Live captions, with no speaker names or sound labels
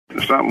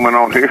Something went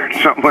on here,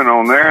 something went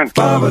on there.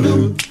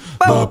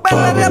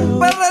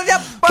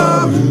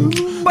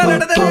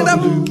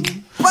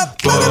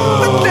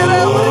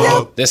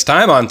 This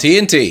time on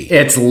TNT,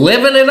 it's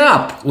Living It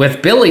Up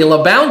with Billy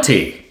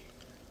LaBounty.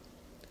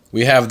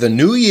 we have the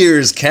New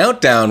Year's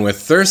countdown with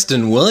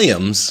Thurston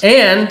Williams.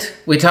 And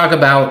we talk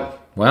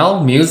about,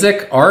 well,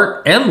 music,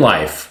 art, and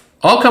life.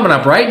 All coming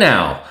up right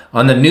now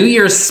on the New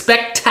Year's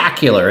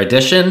spectacular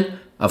edition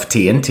of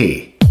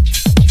TNT.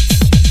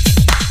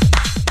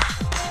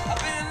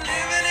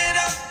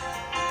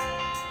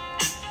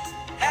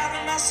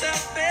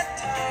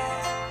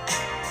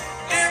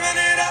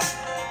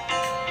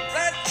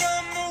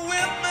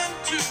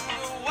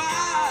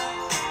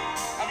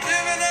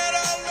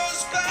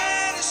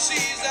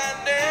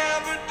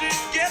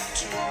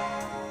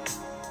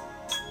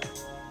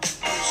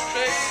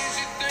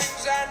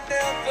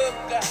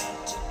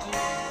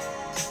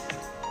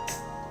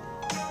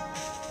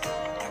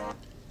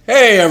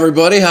 Hey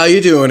everybody, how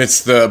you doing?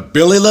 It's the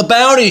Billy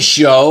LaBounty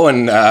Show,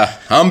 and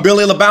I'm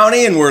Billy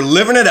LaBounty, and we're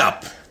living it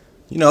up.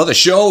 You know, the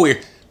show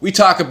we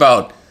talk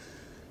about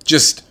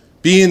just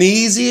being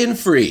easy and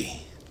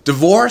free.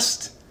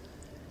 Divorced,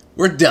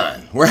 we're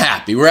done. We're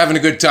happy. We're having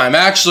a good time.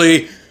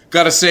 Actually,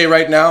 gotta say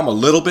right now, I'm a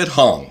little bit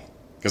hung,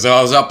 because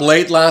I was up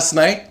late last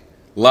night,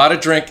 a lot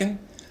of drinking.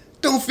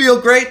 Don't feel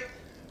great,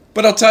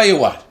 but I'll tell you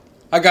what.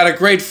 I got a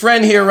great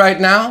friend here right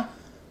now,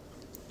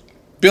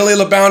 Billy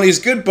LaBounty's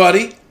good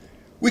buddy.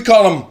 We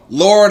call him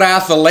Lord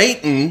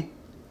Atherlayton,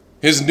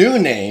 his new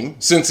name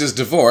since his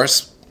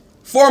divorce,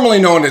 formerly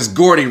known as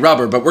Gordy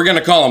Rubber, but we're going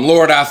to call him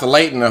Lord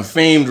Atherlayton, a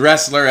famed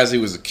wrestler as he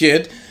was a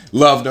kid.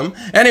 Loved him.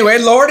 Anyway,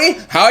 Lordy,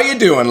 how you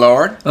doing,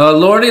 Lord?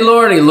 Lordy,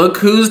 look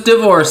who's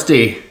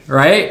divorced-y,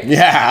 right?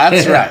 Yeah,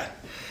 that's right.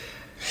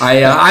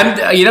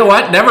 I'm, you know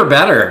what? Never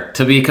better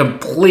to be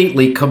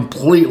completely,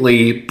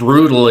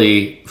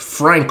 brutally,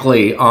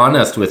 frankly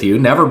honest with you.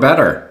 Never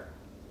better.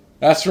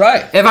 That's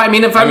right. If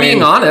I'm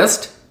being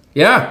honest.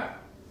 Yeah.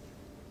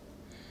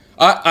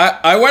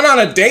 I went on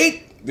a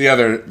date the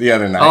other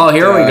night. Oh,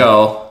 here we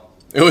go.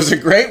 It was a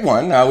great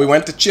one. We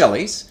went to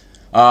Chili's.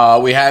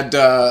 We had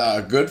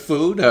good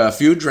food, a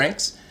few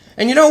drinks.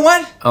 And you know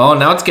what? Oh,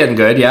 now it's getting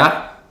good,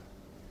 yeah?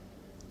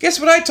 Guess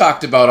what I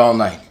talked about all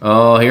night?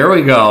 Oh, here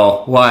we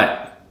go.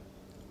 What?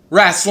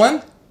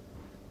 Wrestling.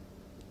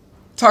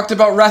 Talked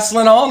about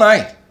wrestling all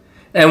night.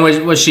 And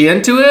was she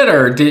into it,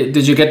 or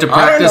did you get to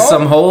practice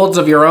some holds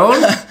of your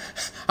own?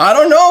 I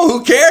don't know.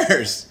 Who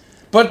cares?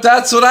 But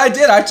that's what I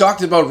did. I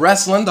talked about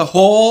wrestling the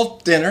whole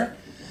dinner.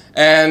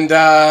 And,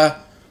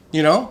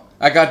 you know,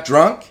 I got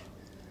drunk.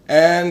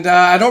 And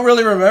I don't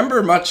really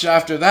remember much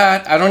after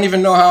that. I don't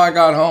even know how I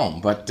got home.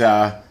 But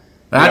that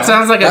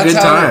sounds like a good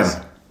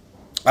time.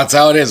 That's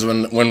how it is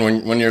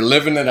when you're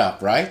living it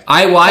up, right?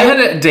 I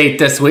had a date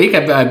this week.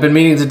 I've been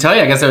meaning to tell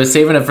you. I guess I was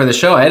saving it for the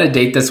show. I had a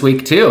date this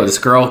week, too. This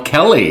girl,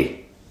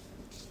 Kelly.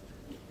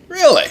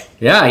 Really?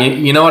 Yeah.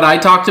 You know what I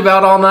talked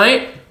about all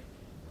night?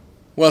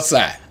 What's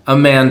that?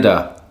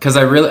 Amanda, because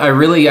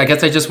I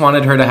guess I just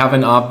wanted her to have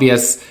an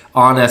obvious,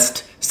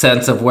 honest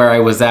sense of where I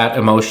was at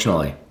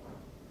emotionally.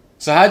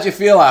 So how'd you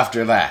feel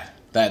after that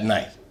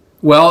night?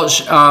 Well,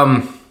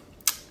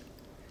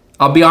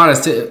 I'll be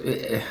honest.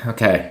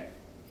 Okay,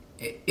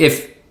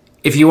 if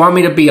you want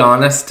me to be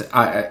honest,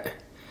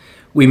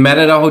 we met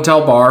at a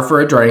hotel bar for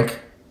a drink,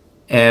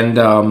 and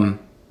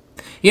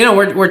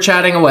we're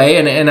chatting away,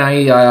 and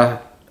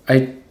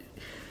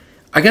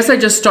I guess I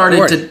just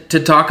started to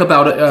talk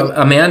about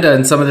Amanda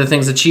and some of the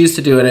things that she used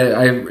to do, and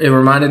it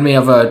reminded me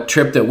of a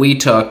trip that we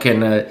took,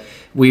 and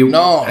we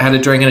had a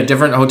drink in a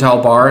different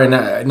hotel bar,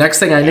 and next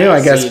thing I knew,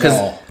 I guess,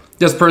 because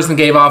this person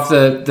gave off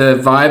the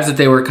vibes that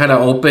they were kind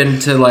of open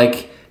to,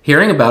 like,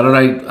 hearing about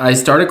it, I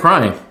started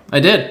crying.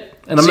 I did,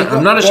 and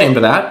I'm not ashamed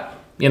of that,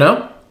 you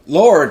know?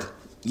 Lord,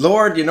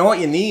 you know what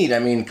you need? I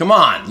mean, come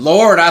on,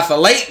 Lord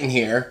Atherlayton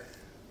here.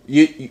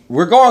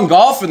 We're going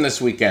golfing this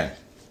weekend,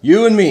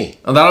 you and me.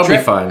 Oh, that'll be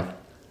fun.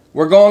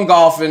 We're going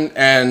golfing,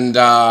 and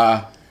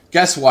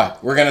guess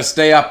what? We're going to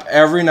stay up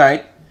every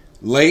night,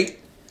 late.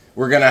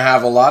 We're going to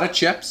have a lot of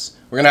chips.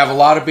 We're going to have a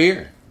lot of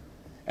beer.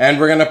 And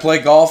we're going to play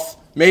golf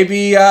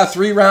maybe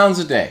 3 rounds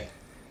a day.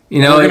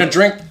 We're going to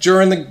drink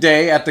during the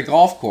day at the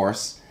golf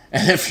course.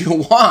 And if you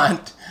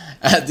want,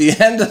 at the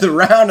end of the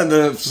round on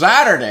the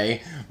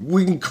Saturday,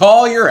 we can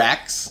call your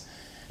ex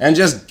and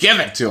just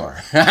give it to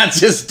her.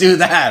 Just do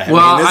that.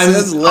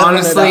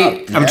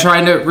 I'm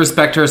trying to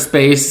respect her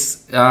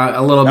space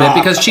a little bit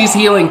because she's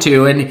healing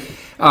too, and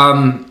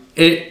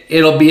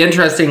it'll be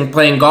interesting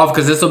playing golf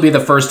because this will be the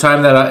first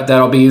time that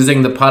I'll be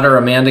using the putter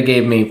Amanda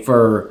gave me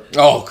for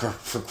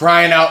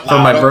crying out loud for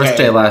my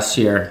birthday last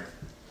year.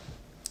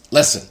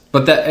 Listen,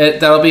 but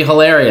that'll be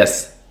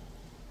hilarious.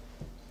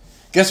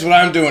 Guess what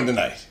I'm doing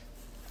tonight?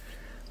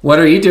 What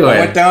are you doing?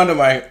 I went down to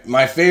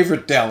my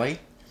favorite deli.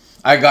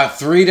 I got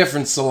 3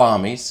 different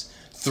salamis,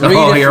 3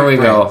 different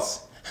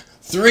breads,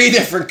 3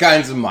 different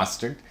kinds of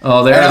mustard.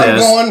 Oh, there it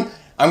is.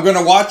 I'm going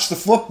to watch the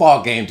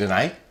football game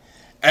tonight.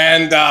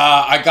 And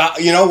I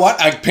got, you know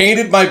what? I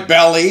painted my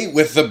belly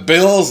with the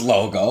Bills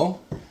logo.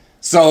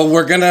 So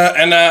I'm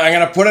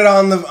gonna put it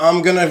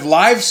I'm gonna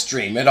live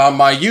stream it on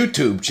my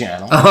YouTube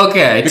channel.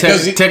 Okay,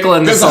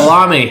 tickling the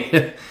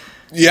salami.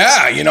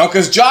 Yeah,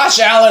 because Josh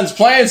Allen's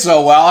playing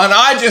so well, and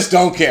I just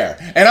don't care.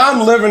 And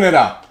I'm living it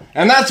up.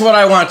 And that's what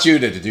I want you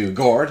to do,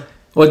 Gord.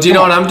 Well, do you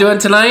know what I'm doing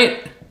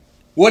tonight?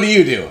 What do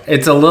you do?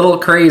 It's a little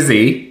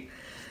crazy.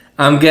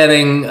 I'm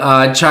getting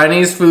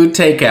Chinese food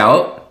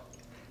takeout,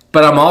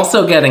 but I'm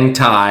also getting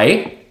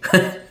Thai.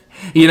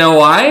 You know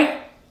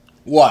why?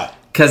 What?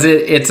 Because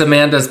it's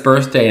Amanda's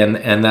birthday,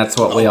 and that's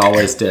what we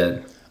always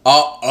did.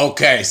 Oh,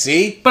 okay,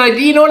 see? But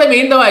you know what I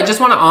mean, though? I just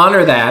want to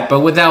honor that,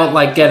 but without,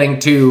 like, getting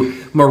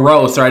too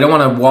morose, or I don't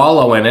want to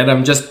wallow in it.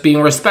 I'm just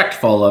being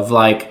respectful of,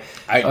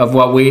 of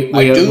what we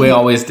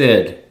always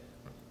did.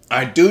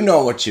 I do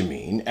know what you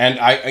mean, and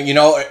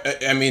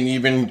I mean,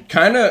 you've been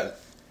kind of...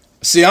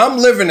 See, I'm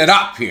living it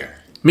up here.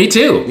 Me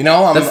too.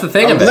 That's the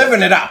thing of it. I'm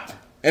living it up,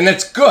 and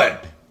it's good,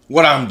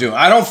 what I'm doing.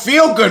 I don't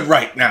feel good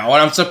right now,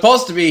 and I'm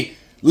supposed to be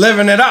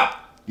living it up.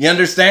 You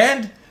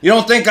understand? You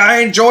don't think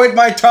I enjoyed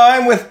my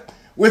time with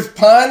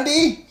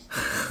Pondy?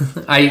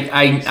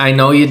 I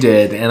know you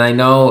did, and I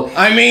know...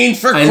 I mean,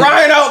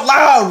 crying out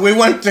loud, we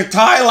went to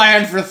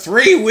Thailand for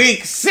 3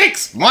 weeks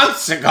 6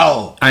 months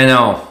ago. I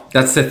know.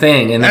 That's the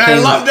thing. And I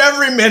loved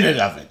every minute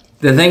of it.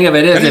 The thing of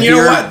it is,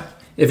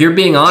 if you're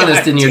being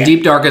honest in your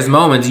deep, darkest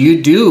moments,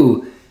 you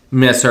do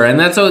miss her, and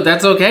that's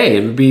okay.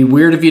 It would be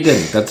weird if you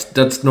didn't.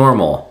 That's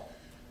normal.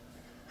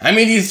 I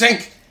mean, do you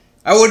think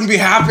I wouldn't be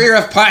happier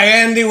if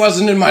Andy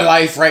wasn't in my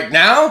life right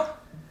now?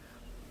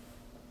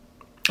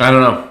 I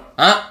don't know.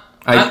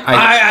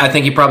 I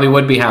think you probably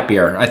would be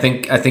happier. I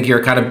think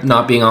you're kind of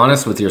not being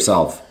honest with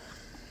yourself.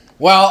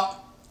 Well,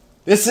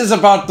 this is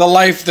about the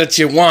life that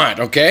you want,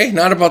 okay?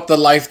 Not about the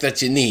life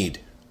that you need.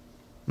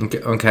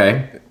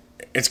 Okay.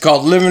 It's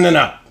called living it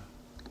up.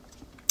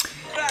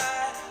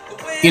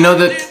 You know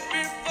that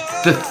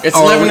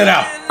living it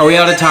up. Are we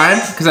out of time?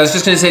 Because I was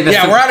just going to say that.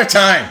 Yeah, we're out of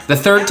time. The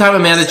third time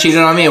Amanda cheated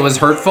on me, it was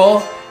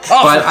hurtful.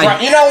 Oh,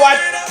 you know what?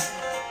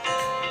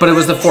 But it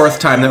was the fourth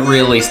time that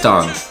really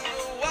stung.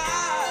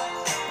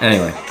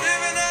 Anyway.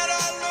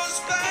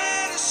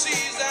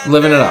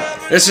 Living it up.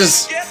 This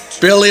is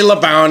Billy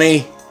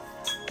LeBounty,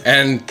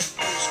 and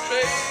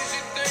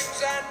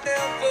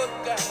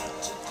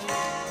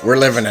we're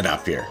living it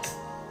up here.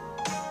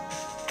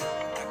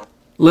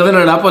 Living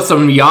it up with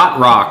some yacht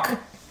rock.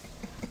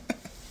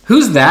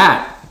 Who's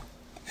that?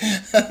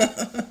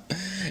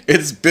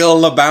 It's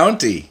Bill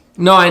LeBounty.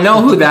 No, I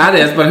know who that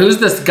is, but who's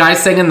this guy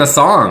singing the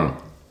song?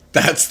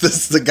 That's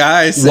the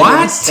guy singing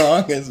the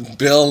song is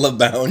Bill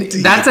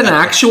LeBounty. That's an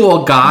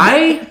actual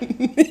guy?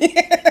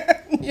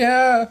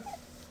 Yeah.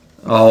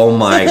 Oh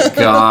my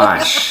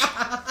gosh.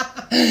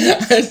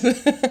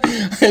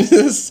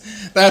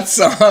 That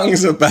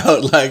song's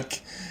about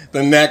like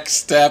the next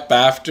step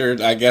after,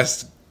 I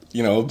guess,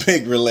 a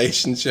big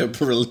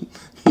relationship,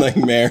 like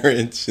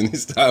marriage, and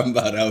he's talking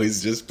about how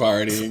he's just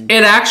partying.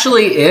 It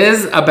actually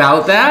is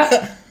about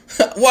that?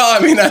 Well,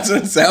 I mean, that's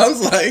what it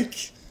sounds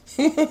like.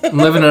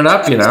 Living it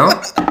up,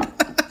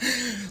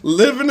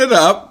 Living it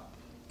up.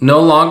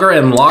 No longer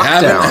in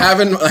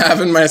lockdown.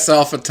 Having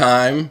myself a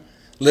time.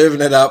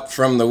 Living it up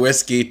from the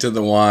whiskey to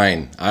the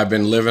wine. I've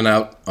been living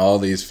out all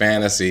these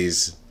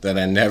fantasies that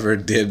I never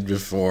did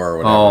before.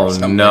 Or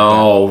whatever,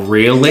 no, like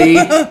really?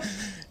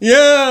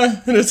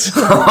 Yeah. And it's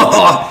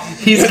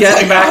he's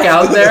getting back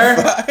out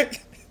there?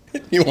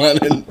 You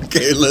want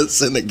to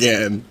listen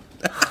again.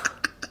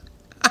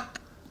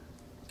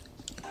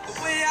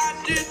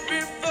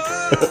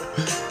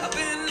 I've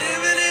been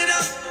living it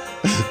up,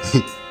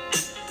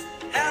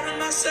 having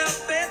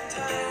myself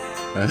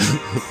bedtime,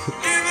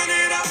 living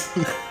it up,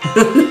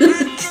 right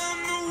from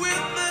the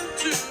women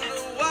to the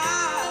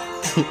wild.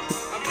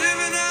 I'm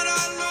living out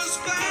all those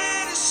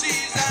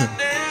fantasies I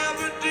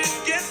never did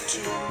get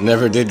to.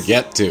 Never did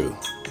get to.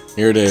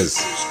 Here it is.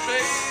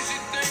 Crazy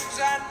things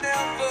I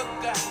never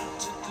got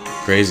to do.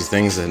 Crazy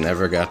things I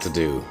never got to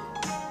do.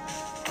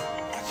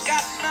 I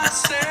got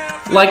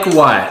myself like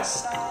what?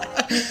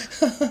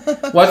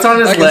 What's on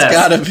his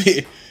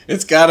list?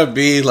 It's gotta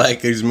be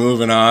like he's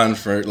moving on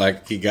for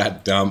like he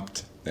got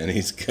dumped and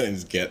he's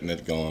getting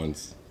it going.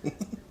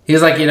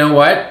 He's like, you know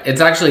what?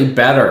 It's actually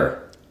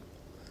better.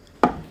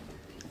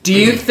 Do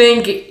you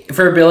think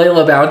for Billy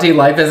LeBounty,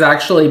 life is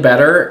actually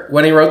better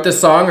when he wrote this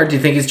song, or do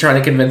you think he's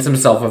trying to convince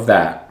himself of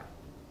that?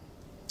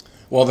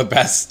 Well, the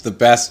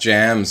best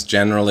jams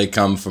generally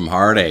come from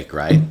heartache,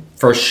 right?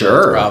 For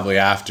sure. Probably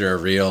after a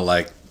real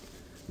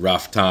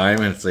rough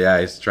time, and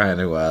he's trying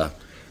to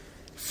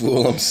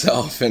fool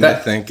himself into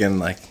thinking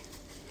like.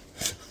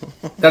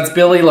 That's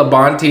Billy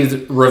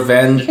LeBounty's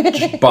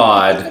revenge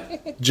bod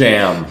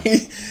jam.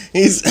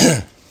 He's.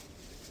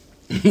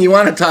 You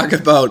want to talk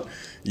about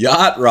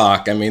yacht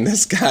rock? I mean,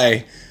 this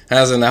guy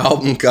has an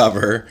album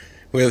cover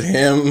with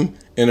him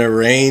in a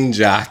rain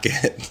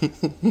jacket.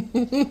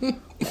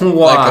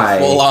 Why?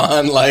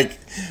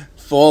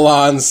 Full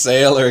on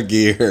sailor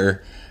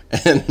gear,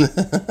 and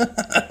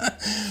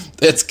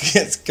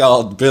it's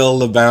called Bill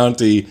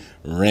LeBounty.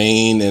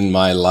 Rain in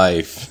My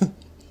Life.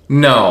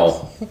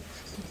 No.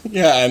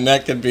 Yeah, and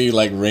that could be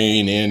like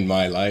Rain in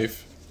My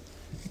Life.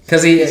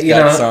 Because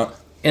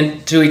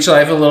into each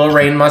life a little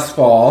rain must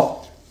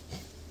fall.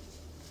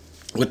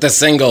 With the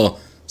single,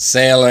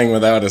 Sailing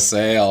Without a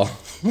Sail.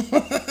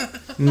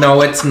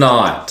 No, it's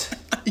not.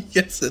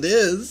 Yes, it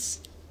is.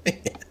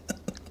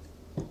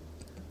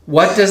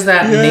 What does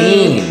that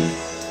mean?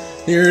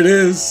 Here it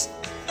is.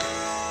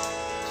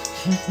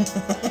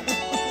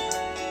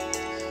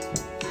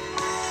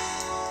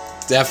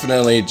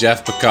 Definitely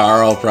Jeff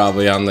Porcaro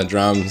probably on the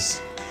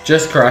drums.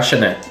 Just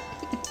crushing it.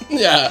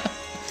 Yeah.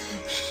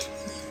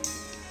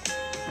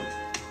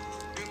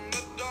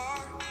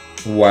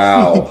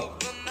 Wow.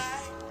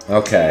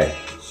 Okay.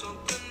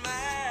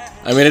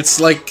 I mean, it's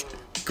like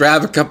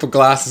grab a couple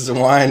glasses of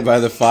wine by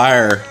the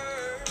fire,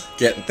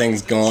 getting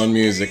things going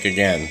music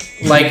again.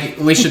 Like,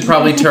 we should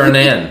probably turn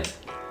in.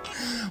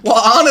 Well,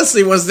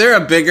 honestly, was there a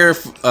bigger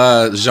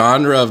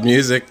genre of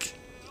music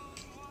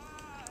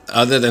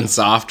other than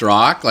soft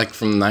rock, like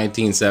from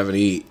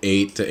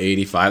 1978 to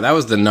 85? That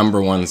was the number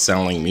one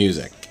selling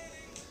music.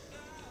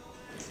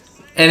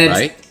 And it's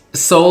right?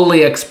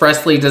 solely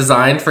expressly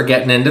designed for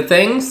getting into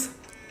things?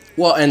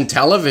 Well, and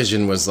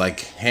television was like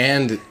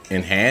hand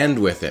in hand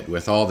with it,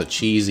 with all the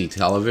cheesy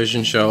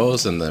television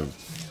shows and the...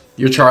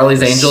 Your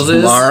Charlie's Angels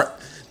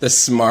the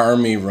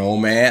smarmy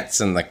romance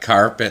and the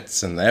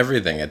carpets and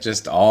everything. It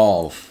just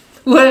all...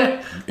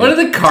 What do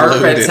the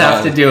carpets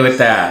have to do with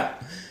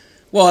that?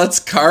 Well, it's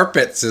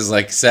carpets is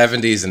like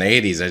 70s and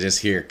 80s. I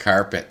just hear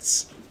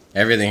carpets.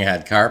 Everything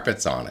had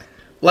carpets on it.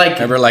 Like,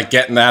 remember, like,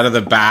 getting out of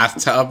the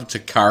bathtub to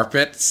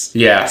carpets?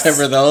 Yes.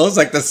 Remember those?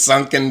 Like the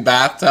sunken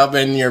bathtub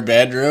in your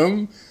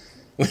bedroom?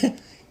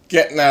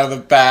 Getting out of the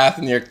bath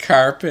and your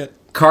carpet.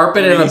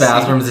 Carpet in a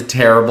bathroom is a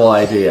terrible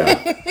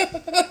idea.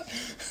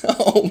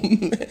 Oh,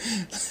 man.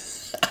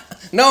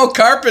 No,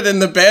 carpet in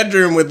the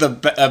bedroom with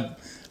a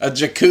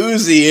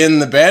jacuzzi in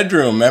the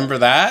bedroom. Remember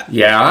that?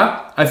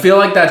 Yeah. I feel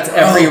like that's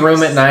every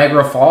room at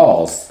Niagara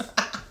Falls.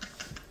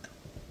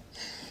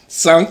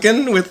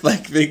 Sunken with,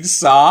 like, big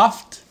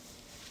soft.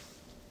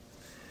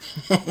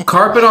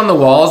 Carpet on the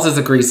walls is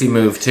a greasy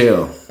move,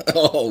 too.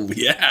 Oh,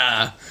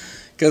 yeah.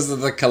 Because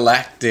of the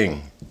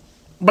collecting.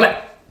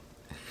 Blah.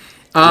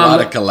 A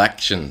lot of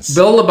collections.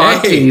 Bill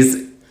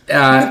Labonte's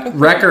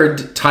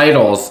record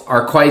titles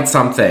are quite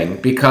something,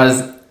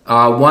 because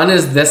one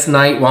is This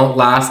Night Won't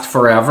Last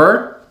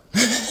Forever.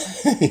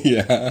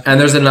 Yeah. And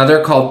there's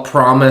another called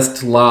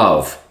Promised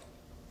Love.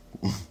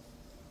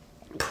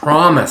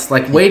 Promised.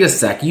 Like, wait a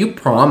sec. You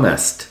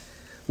promised.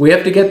 We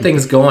have to get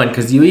things going,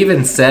 because you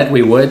even said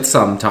we would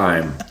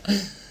sometime.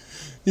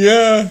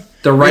 Yeah.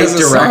 The right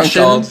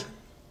direction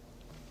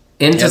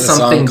into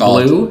something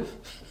blue.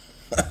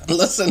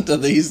 Listen to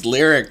these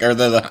lyric or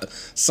the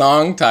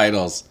song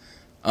titles.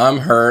 I'm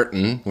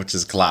Hurtin', which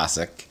is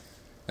classic.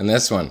 And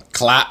this one,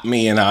 Clap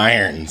Me in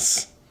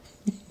Irons.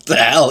 What the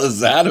hell is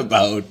that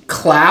about?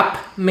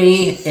 Clap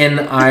Me in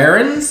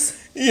Irons?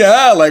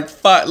 Yeah, like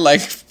put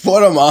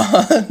them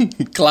on.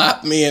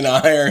 Clap Me in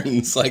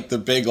Irons, like the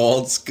big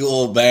old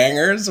school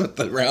bangers with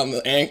around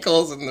the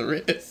ankles and the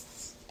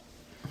wrists.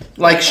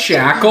 Like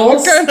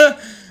shackles?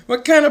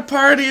 What kind of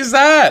party is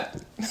that?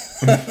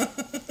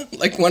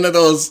 Like one of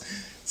those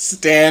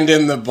stand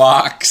in the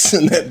box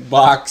and that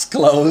box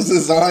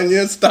closes on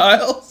you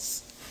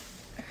styles?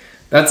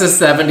 That's a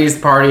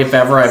 70s party if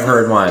ever I've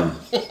heard one.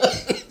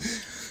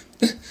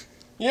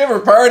 You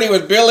ever party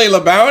with Billy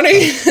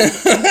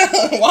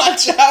LeBounty?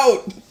 Watch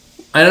out!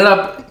 I ended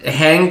up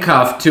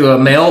handcuffed to a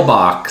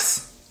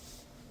mailbox.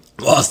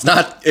 Well,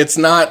 it's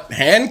not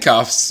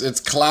handcuffs,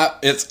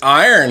 it's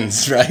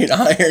irons, right?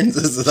 Irons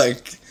is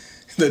like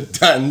the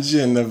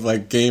dungeon of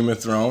like Game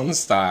of Thrones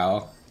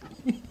style.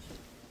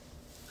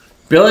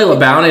 Billy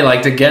LeBounty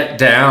liked to get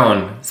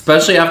down,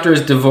 especially after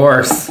his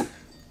divorce.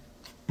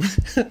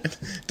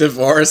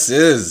 Divorce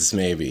is,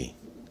 maybe.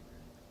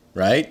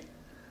 Right?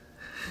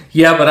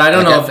 Yeah, but I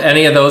don't know if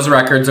any of those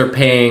records are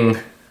paying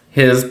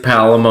his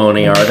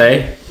palimony, are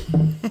they?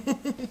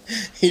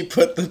 He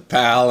put the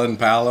pal in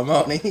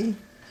palimony.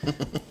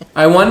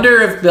 I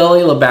wonder if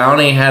Billy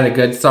LeBounty had a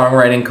good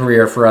songwriting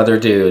career for other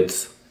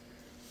dudes.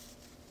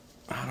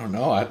 I don't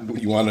know.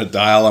 You want to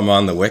dial him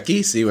on the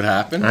wiki, see what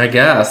happened? I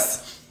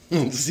guess.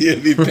 See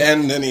if he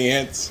penned any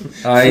hits.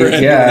 I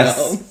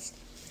guess.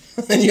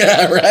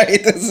 Yeah,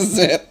 right. This is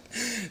it.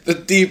 The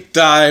deep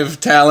dive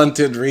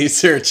talented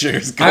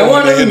researchers. I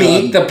want to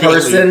meet the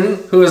person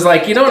who is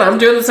like, you know what I'm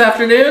doing this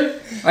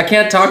afternoon? I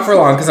can't talk for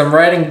long because I'm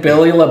writing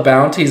Billy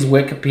LeBounty's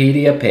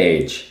Wikipedia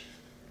page.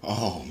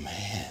 Oh,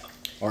 man.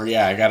 Or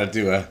yeah, I got to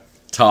do a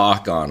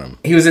talk on him.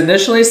 He was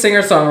initially a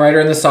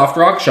singer-songwriter in the soft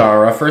rock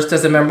genre, first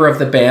as a member of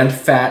the band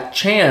Fat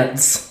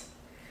Chance,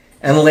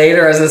 and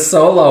later as a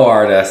solo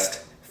artist.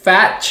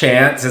 Fat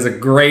Chance is a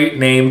great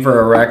name for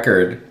a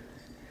record.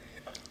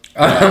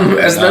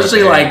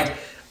 Especially like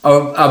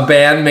a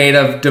band made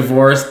of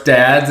divorced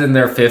dads in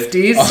their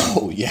 50s.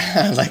 Oh,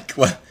 yeah. Like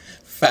what?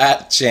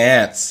 Fat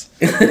Chance.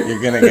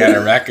 You're going to get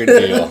a record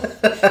deal.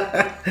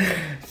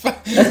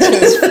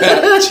 Just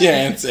Fat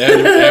Chance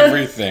and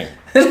everything.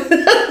 What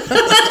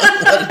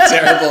a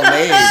terrible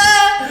name.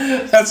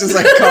 That's just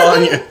like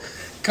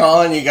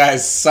calling you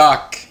guys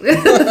suck.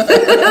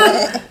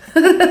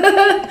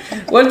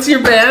 What's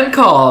your band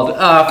called?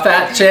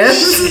 Fat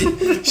Chance?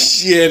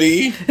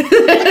 Shitty.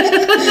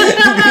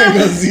 I'm gonna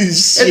go see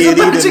Shitty It's a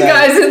bunch tonight. of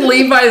guys in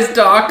Levi's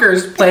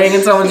Dockers playing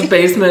in someone's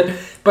basement,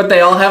 but they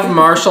all have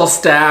Marshall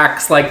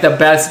Stacks, like the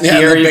best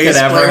gear you could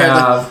ever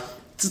have.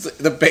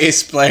 The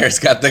bass player's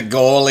got the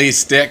goalie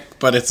stick,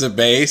 but it's a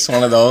bass,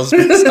 one of those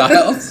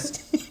styles.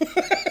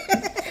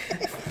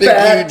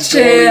 Fat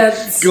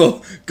Chance.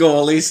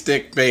 Goalie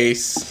stick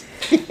bass.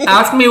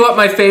 Ask me what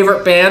my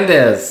favorite band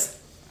is.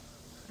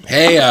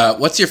 Hey,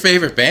 what's your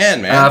favorite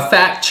band, man?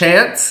 Fat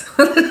Chance.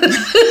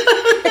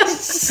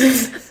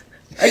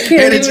 I can't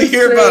Hey, did you even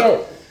hear say about?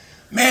 it.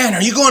 Man,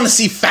 are you going to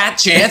see Fat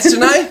Chance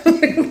tonight?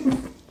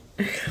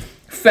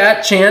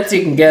 Fat Chance,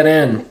 you can get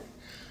in.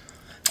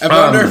 I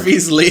wonder if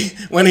he's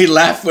when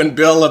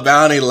Bill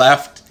LeBounty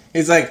left,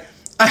 he's like,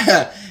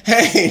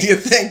 hey, do you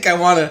think I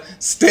want to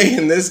stay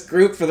in this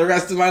group for the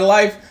rest of my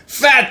life?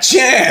 Fat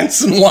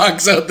Chance! And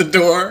walks out the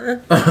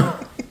door.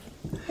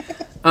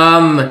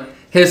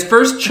 His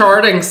first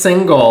charting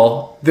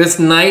single, This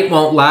Night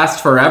Won't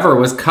Last Forever,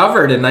 was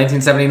covered in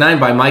 1979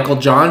 by Michael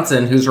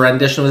Johnson, whose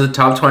rendition was a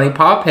top 20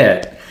 pop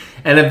hit.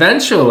 And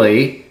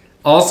eventually,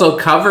 also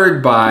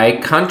covered by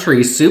country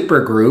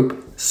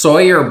supergroup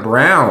Sawyer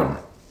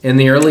Brown in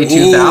the early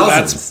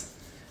 2000s.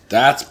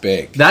 That's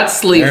big. That's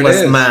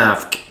Sleepless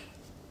Mask.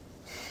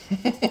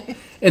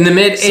 In the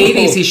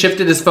mid-'80s, he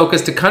shifted his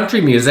focus to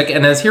country music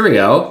and has, here we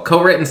go,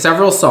 co-written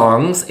several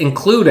songs,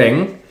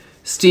 including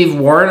Steve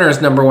Warner's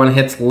 #1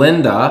 hits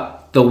Linda,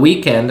 The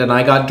Weeknd, and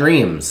I Got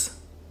Dreams.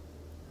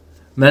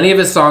 Many of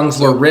his songs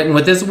were written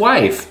with his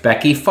wife,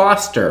 Becky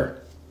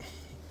Foster.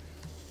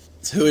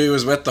 It's who he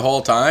was with the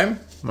whole time?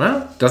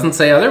 Well, doesn't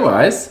say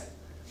otherwise.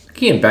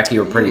 He and Becky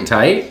were pretty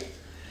tight.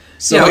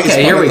 So Yeah, he's okay,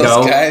 one here we of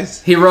those go.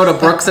 guys? He wrote a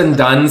Brooks and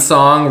Dunn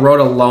song,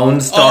 wrote a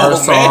Lone Star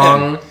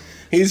song. Man.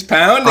 He's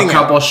pounding A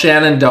couple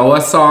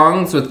Shenandoah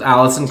songs with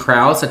Alison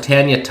Krauss, a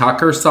Tanya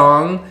Tucker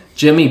song,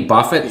 Jimmy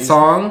Buffett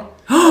song.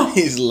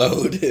 He's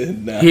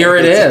loaded now. Here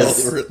it It's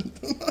is. over.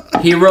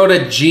 He wrote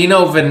a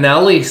Gino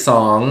Vanelli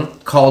song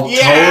called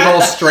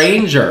Total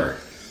Stranger.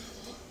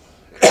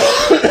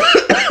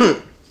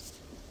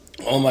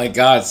 Oh my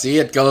God! See,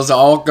 it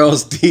all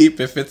goes deep.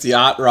 If it's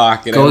yacht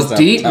rock, it Goes ends up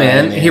deep,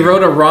 man. tying He in.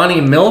 wrote a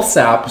Ronnie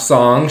Millsap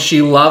song,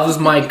 She Loves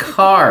My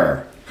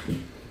Car.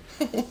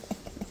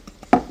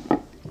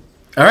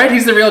 All right,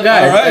 he's the real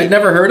guy. All right. I'd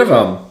never heard of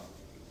him.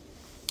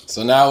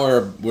 So now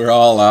we're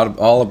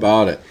all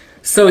about it.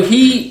 So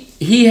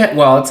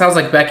well, it sounds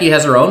like Becky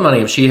has her own money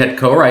if she had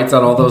co-writes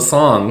on all those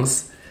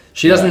songs.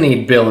 She doesn't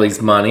need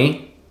Billy's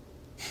money.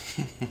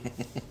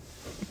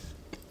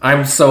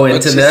 I'm so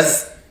into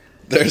this.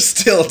 They're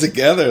still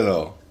together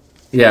though.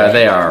 Yeah,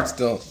 they are.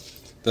 Still,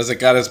 does it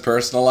got his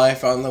personal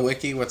life on the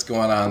wiki? What's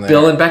going on there?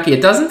 Bill and Becky.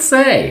 It doesn't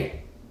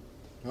say.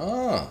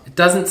 Oh, It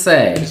doesn't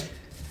say.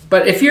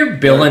 But if you're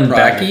Bill Very and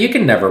private. Becky, you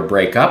can never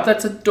break up.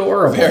 That's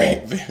adorable.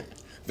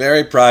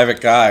 very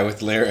private guy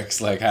with lyrics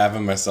like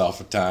 "Having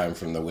myself a time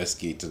from the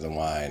whiskey to the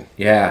wine."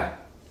 Yeah.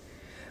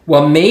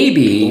 Well,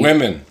 maybe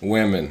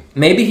Women.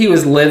 maybe he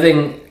was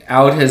living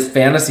out his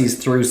fantasies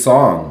through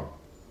song.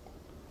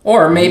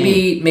 Or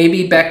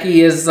maybe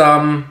Becky is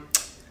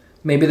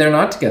maybe they're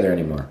not together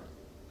anymore.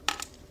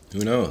 Who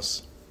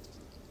knows?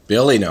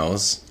 Billy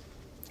knows.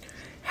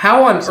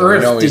 How on So we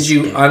know earth did he's-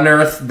 you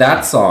unearth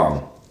that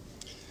song?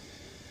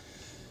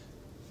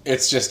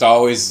 It's just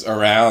always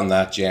around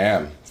that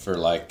jam for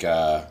like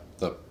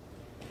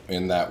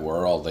in that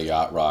world, the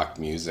yacht rock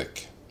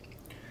music.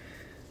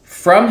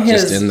 From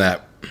his Just in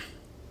that.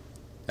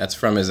 That's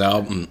from his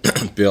album,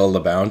 Bill the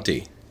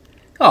Bounty.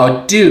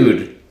 Oh,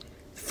 dude.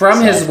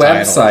 From his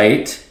Self-titled.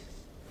 website.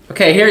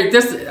 Okay, here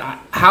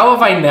how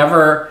have I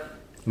never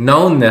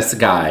known this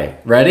guy?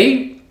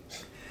 Ready?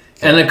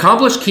 An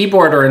accomplished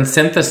keyboarder and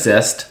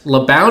synthesist,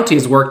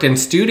 LaBounty's worked in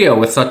studio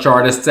with such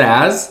artists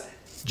as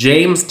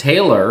James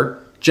Taylor,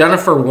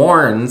 Jennifer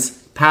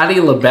Warnes, Patti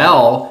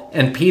LaBelle,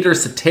 and Peter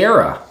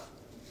Cetera.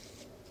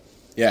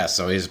 Yeah,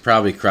 so he's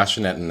probably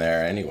crushing it in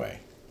there anyway.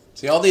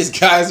 See, all these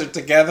guys are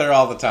together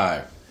all the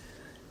time.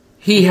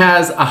 He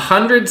has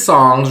 100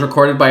 songs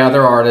recorded by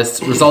other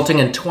artists, resulting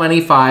in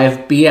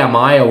 25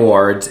 BMI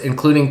awards,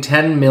 including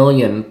 10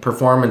 million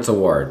performance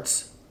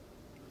awards.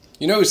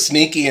 You know who's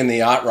sneaky in the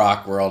yacht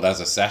rock world as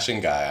a session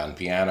guy on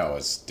piano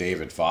is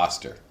David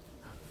Foster.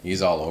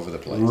 He's all over the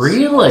place.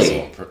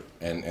 Really? Also,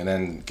 and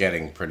then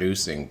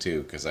producing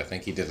too, because I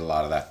think he did a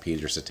lot of that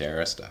Peter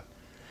Cetera stuff.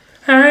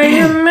 I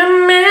am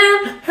a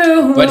man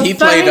who But he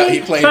played played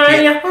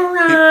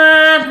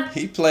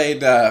he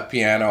played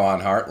piano on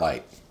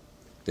Heartlight.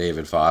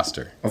 David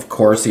Foster, Of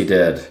course he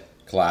did.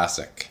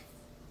 classic.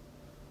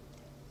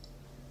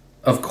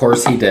 Of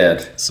course he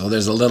did. So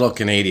there's a little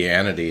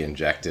Canadianity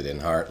injected in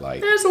Heartlight.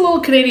 There's a little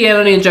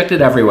Canadianity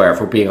injected everywhere, if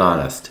we're being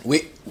honest.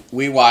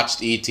 We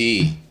watched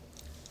E.T.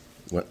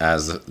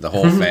 as the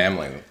whole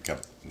family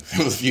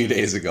a few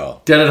days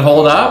ago. Did it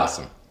hold was up?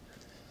 Awesome.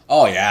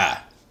 Oh yeah,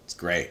 it's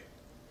great.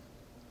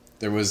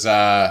 There was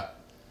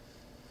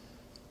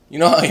You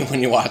know how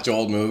when you watch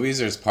old movies,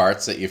 there's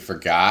parts that you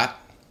forgot?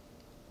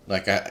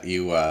 Like,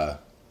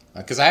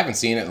 because I haven't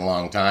seen it in a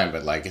long time,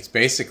 but, like, it's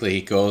basically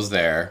he goes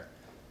there,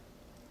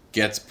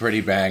 gets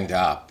pretty banged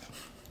up,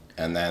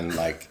 and then,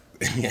 like,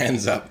 he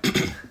ends up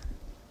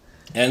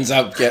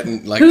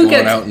getting, like, Who going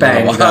gets out in the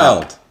banged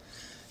wild. up?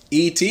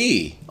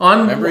 E.T. On,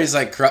 Remember, he's,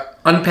 like,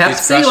 on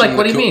Pepsi? Like,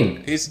 what do you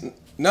mean? He's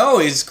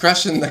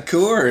crushing the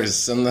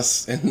Coors in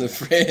the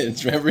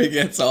fridge. Remember, he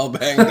gets all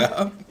banged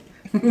up?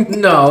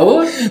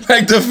 No.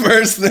 Like, the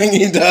first thing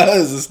he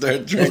does is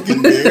start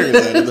drinking beers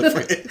out of the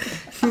fridge.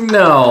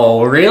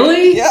 No,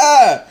 really?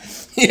 Yeah.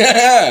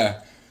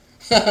 Yeah.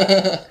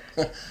 I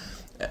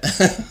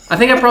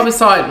think I probably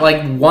saw it,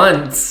 like,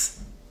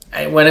 once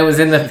when it was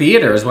in the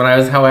theaters, when I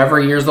was however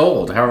many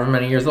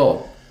years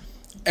old.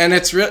 And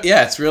it's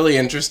really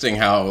interesting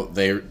how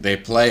they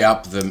play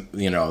up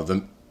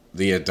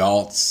the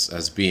adults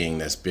as being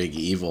this big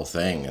evil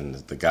thing, and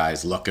the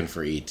guys looking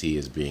for E.T.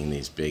 as being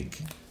these big,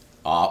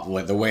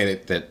 the way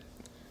that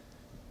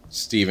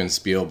Steven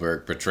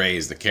Spielberg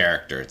portrays the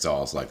character. It's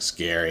all like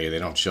scary. They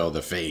don't show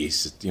the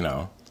face,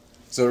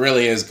 So it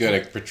really is good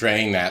at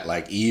portraying that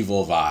like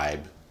evil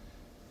vibe.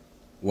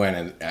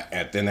 When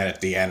then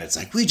at the end, it's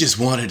like, we just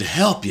wanted to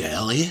help you,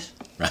 Elliot,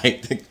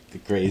 right?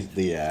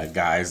 The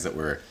guys that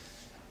were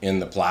in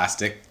the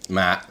plastic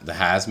the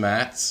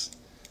hazmats.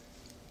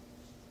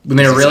 When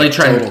they were really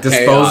trying to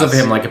dispose of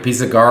him like a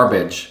piece of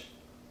garbage.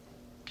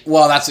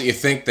 Well, that's what you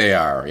think they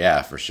are,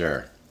 yeah, for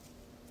sure.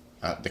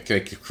 They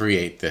could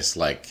create this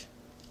like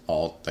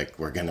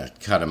we're gonna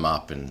cut him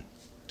up and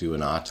do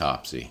an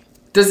autopsy.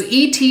 Does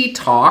E.T.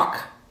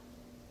 talk?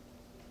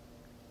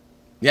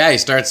 Yeah, he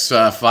starts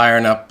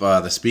firing up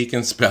the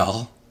speaking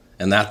spell,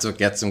 and that's what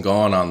gets him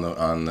going on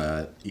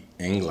the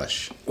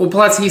English. Well,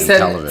 plus he said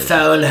television.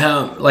 Phone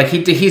home. Like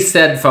he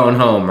said phone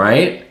home,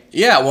 right?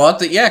 Yeah, well,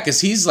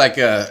 because he's like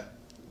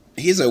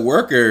he's a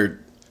worker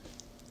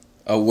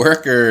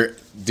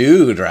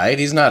dude, right?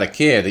 He's not a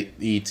kid,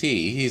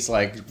 E.T. He's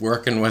like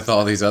working with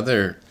all these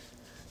other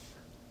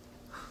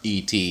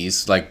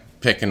E.T.s, like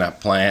picking up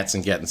plants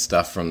and getting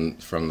stuff from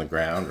the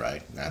ground,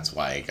 right? That's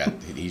why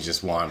he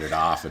just wandered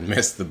off and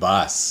missed the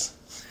bus.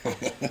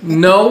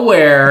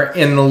 Nowhere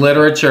in the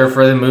literature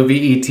for the movie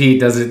E.T.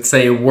 does it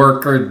say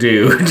worker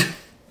dude.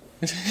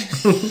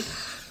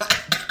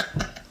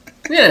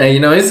 Yeah,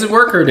 he's a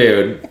worker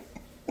dude.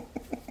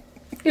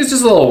 He's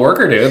just a little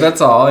worker dude,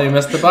 that's all. He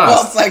missed the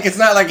bus. Well, it's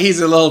not like he's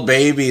a little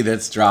baby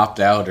that's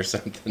dropped out or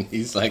something.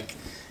 He's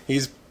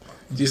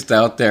just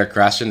out there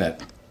crushing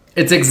it.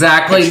 It's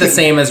exactly the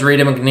same as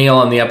Rita McNeil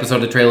on the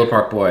episode of Trailer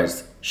Park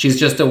Boys. She's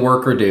just a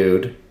worker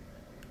dude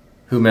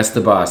who missed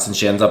the bus, and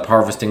she ends up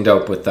harvesting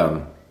dope with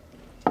them.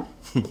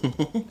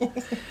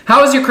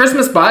 How was your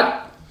Christmas,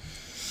 bud?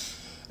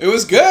 It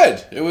was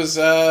good. It was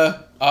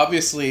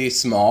obviously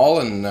small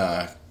and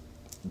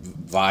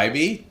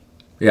vibey.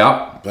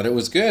 Yeah. But it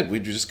was good. We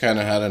just kind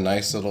of had a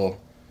nice little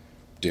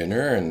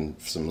dinner and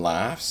some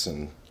laughs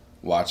and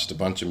watched a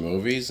bunch of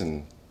movies,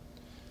 and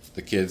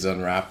the kids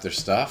unwrapped their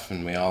stuff,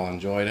 and we all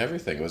enjoyed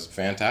everything. It was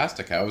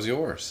fantastic. How was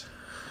yours?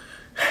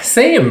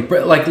 Same.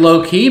 Like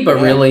low-key,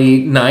 but really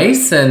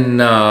nice and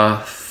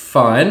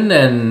fun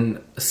and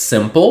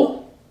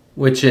simple,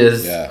 which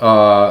is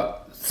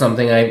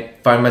something I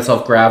find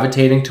myself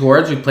gravitating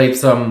towards. We played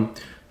some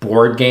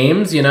board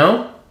games,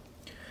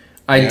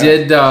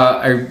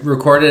 I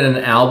recorded an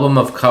album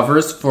of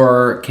covers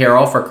for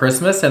Carol for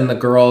Christmas, and the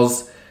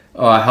girls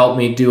helped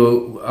me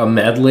do a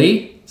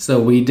medley.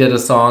 So we did a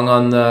song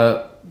on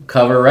the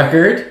cover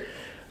record.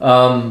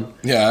 I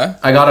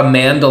got a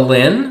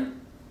mandolin,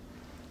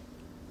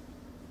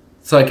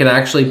 so I can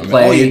actually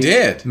play you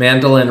did?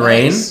 Mandolin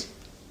Nice.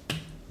 Rain.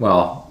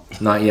 Well,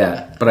 not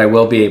yet, but I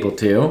will be able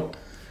to.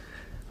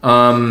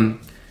 I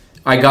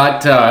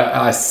got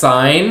a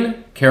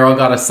sign. Carol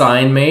got a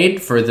sign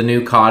made for the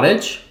new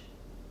cottage,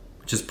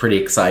 which is pretty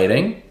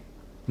exciting.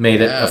 Made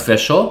it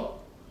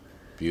official.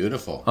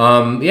 Beautiful.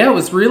 It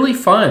was really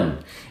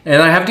fun.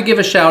 And I have to give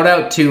a shout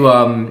out to,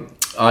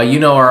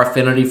 our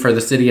affinity for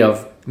the city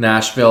of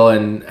Nashville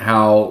and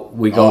how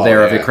we go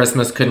there every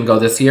Christmas. Couldn't go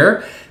this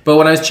year. But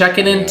when I was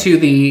checking into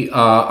the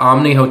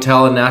Omni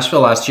Hotel in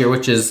Nashville last year,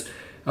 which is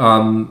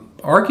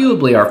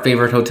arguably our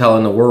favorite hotel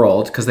in the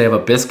world because they have a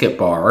biscuit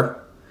bar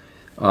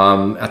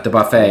at the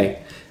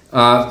buffet.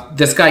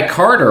 This guy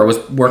Carter was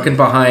working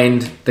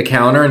behind the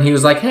counter, and he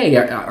was like, "Hey,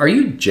 are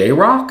you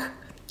J-Rock?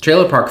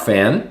 Trailer Park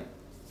fan?"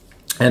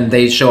 And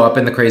they show up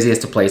in the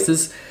craziest of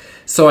places.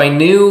 So I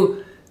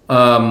knew,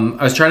 I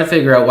was trying to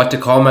figure out what to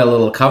call my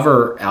little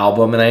cover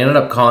album, and I ended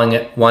up calling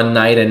it One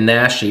Night in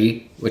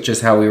Nashie, which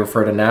is how we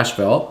refer to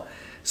Nashville.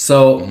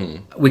 So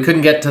we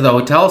couldn't get to the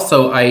hotel,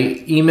 so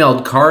I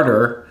emailed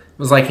Carter. I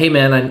was like, "Hey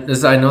man, I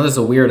know this is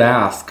a weird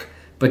ask,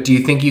 but do you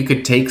think you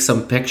could take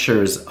some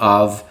pictures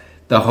of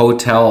the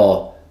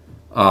hotel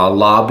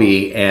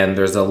lobby, and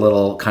there's a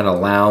little kind of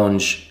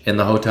lounge in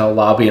the hotel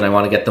lobby, and I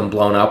want to get them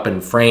blown up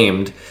and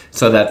framed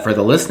so that for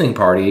the listening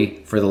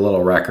party, for the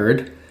little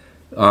record,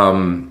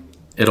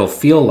 it'll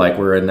feel like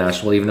we're in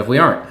Nashville even if we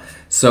aren't."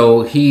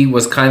 So he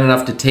was kind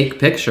enough to take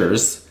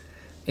pictures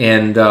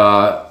and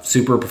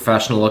super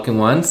professional looking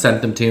ones,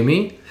 sent them to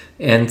me.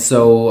 And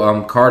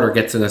so Carter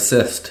gets an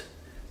assist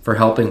for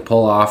helping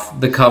pull off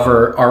the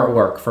cover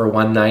artwork for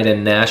One Night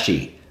in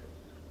Nashi.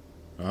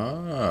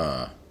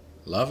 Ah,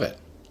 love it.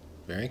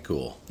 Very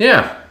cool.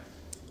 Yeah.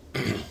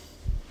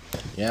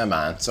 Yeah,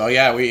 man. So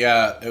yeah,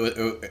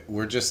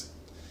 we're just,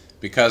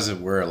 because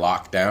we're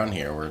locked down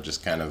here, we're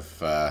just kind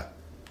of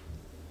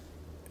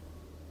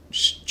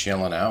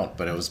chilling out.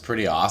 But it was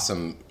pretty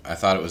awesome. I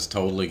thought it was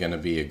totally going to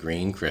be a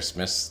green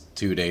Christmas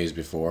 2 days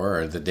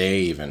before, or the day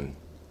even.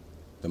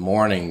 The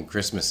morning,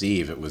 Christmas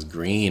Eve, it was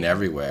green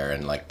everywhere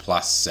and like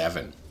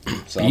 +7.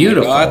 So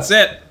beautiful. Like, oh, that's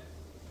it.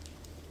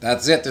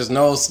 That's it. There's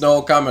no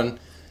snow coming.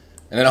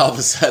 And then all of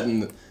a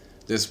sudden,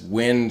 this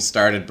wind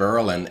started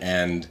burling,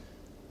 and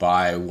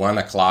by 1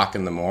 o'clock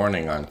in the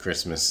morning on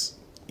Christmas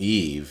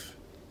Eve,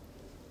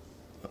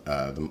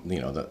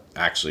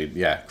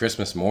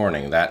 Christmas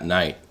morning, that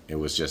night, it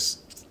was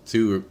just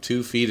 2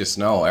 feet of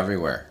snow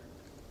everywhere.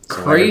 So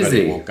crazy.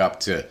 Everybody woke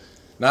up to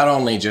not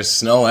only just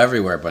snow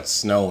everywhere, but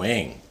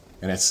snowing.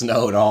 And it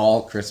snowed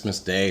all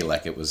Christmas Day,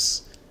 like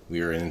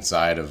we were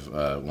inside of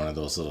one of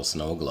those little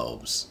snow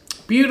globes.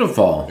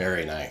 Beautiful.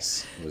 Very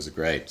nice. It was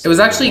great. So it was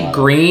actually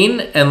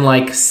green and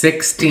like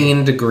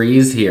 16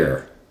 degrees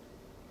here.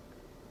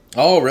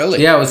 Oh,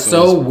 really? Yeah, it was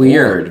so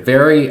weird. Warm.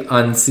 Very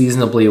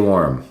unseasonably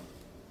warm.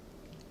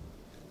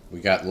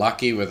 We got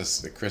lucky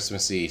with the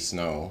Christmassy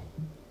snow,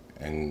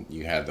 and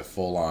you had the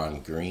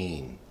full-on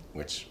green,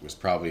 which was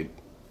probably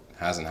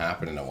hasn't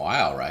happened in a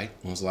while, right?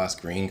 When was the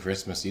last green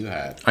Christmas you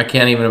had? I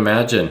can't even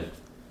imagine.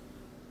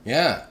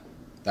 Yeah,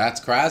 that's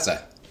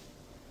Kraza.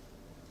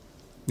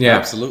 Yeah,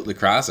 absolutely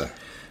Kraza.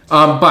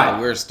 But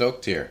we're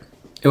stoked here.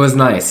 It was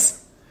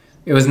nice.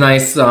 It was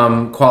nice,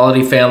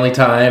 quality family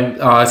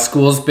time.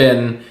 School's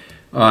been,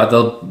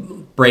 the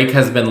break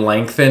has been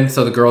lengthened,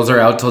 so the girls are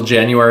out till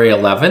January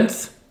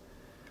 11th.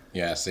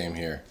 Yeah, same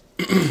here.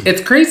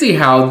 It's crazy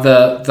how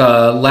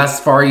the less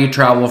far you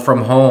travel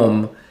from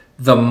home,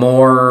 the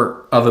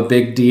more of a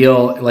big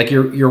deal. Like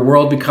your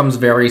world becomes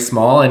very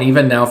small. And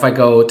even now, if I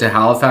go to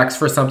Halifax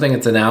for something,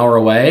 it's an hour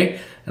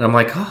away, and I'm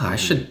like, oh, I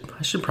should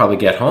probably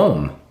get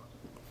home,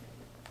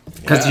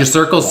 because your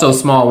circle's so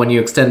small when you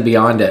extend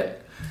beyond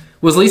it.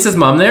 Was Lisa's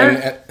mom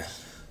there?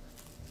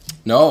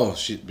 No,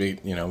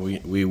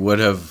 we would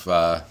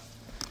have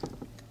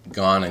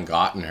gone and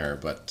gotten her,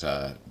 but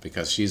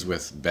because she's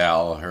with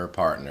Belle, her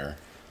partner,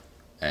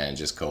 and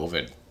just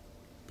COVID,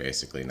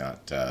 basically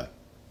not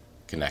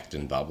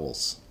connecting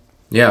bubbles.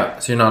 Yeah,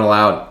 so you're not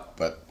allowed.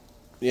 But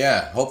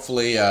yeah,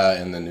 hopefully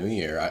in the new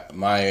year.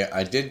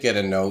 I did get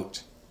a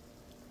note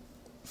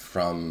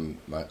from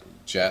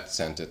Jet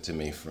sent it to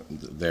me.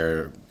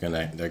 They're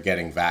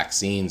getting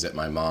vaccines at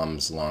my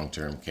mom's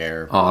long-term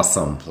care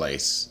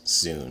place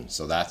soon,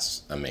 so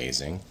that's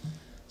amazing.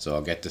 So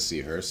I'll get to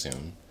see her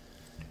soon.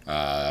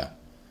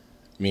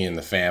 Me and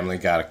the family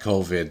got a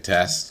COVID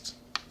test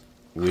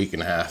a week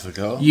and a half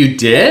ago. You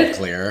did?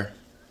 Clear,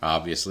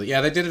 obviously. Yeah,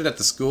 they did it at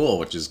the school,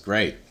 which is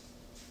great.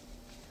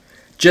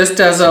 Just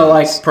as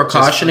a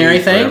precautionary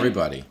thing for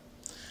everybody.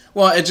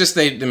 Well,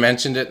 they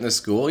mentioned it in the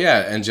school,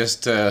 yeah, and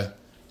just to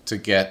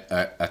get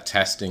a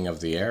testing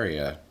of the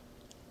area,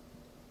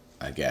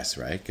 I guess,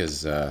 right?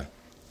 Because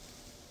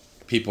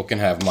people can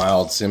have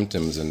mild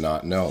symptoms and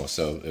not know,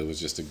 so it was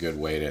just a good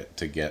way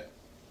to get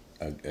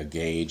a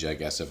gauge, I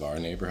guess, of our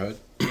neighborhood.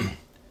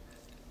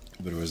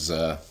 But it was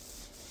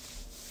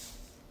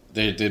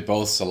they did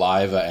both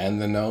saliva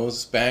and the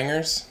nose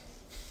bangers.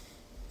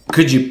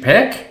 Could you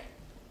pick?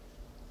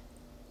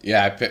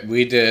 Yeah,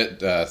 we did.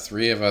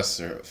 3 of us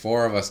or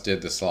 4 of us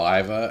did the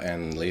saliva,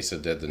 and Lisa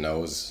did the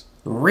nose.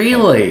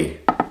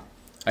 Really?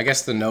 I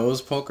guess the nose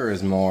poker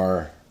is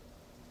more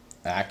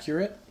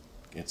accurate.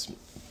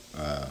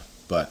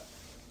 But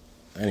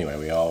anyway,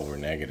 we all were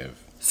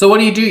negative. So what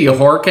do? You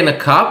hork in a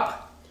cup?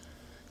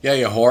 Yeah,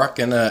 you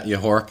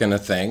hork in a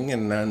thing,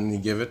 and then you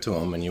give it to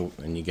them, and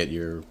you get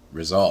your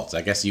results.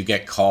 I guess you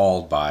get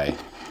called by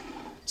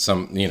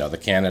some. The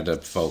Canada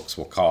folks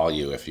will call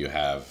you if you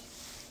have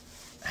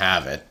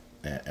it,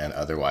 and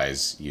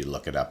otherwise you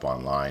look it up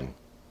online.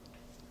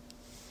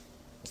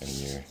 And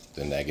you're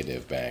the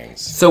negative bangs.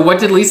 So what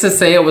did Lisa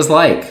say it was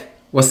like?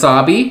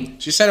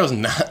 Wasabi? She said it was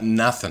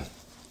nothing.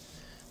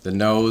 The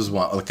nose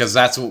one, because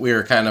that's what we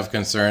were kind of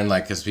concerned,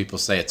 because people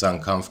say it's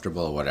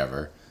uncomfortable or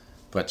whatever.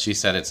 But she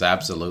said it's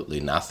absolutely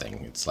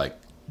nothing. It's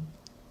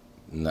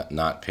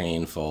not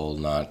painful,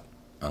 not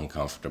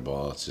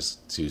uncomfortable. It's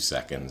just 2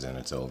 seconds and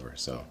it's over.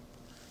 So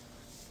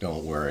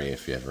don't worry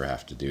if you ever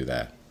have to do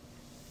that.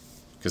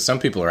 Because some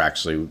people are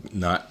actually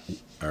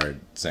are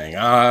saying,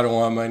 I don't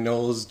want my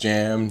nose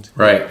jammed.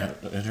 Right.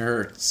 It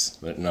hurts.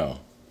 But no.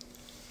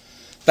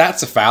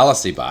 That's a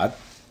fallacy, Bod.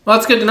 Well,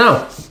 that's good to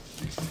know.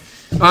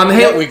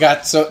 Hey, we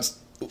got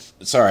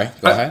sorry,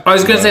 go ahead. I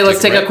was going to say,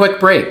 let's take a quick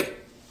break.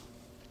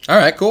 All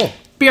right, cool.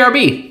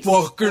 BRB.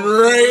 Fucking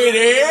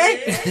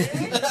ready?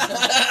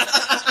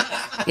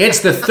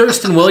 It's the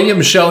Thurston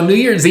Williams Show, New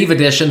Year's Eve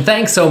edition.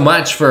 Thanks so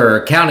much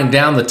for counting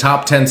down the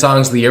top 10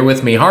 songs of the year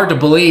with me. Hard to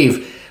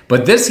believe,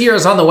 But this year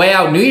is on the way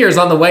out. New Year's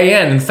on the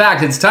way in. In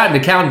fact, it's time to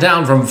count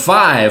down from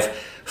 5,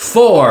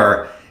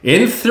 4,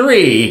 in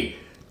 3,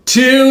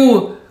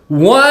 2,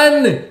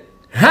 1.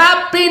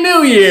 Happy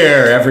New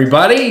Year,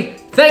 everybody.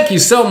 Thank you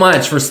so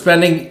much for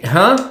spending...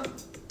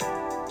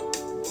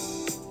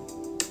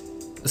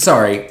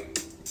 Sorry.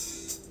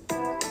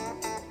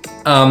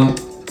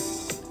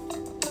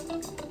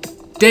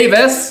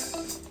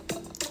 Davis?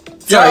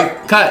 Sorry,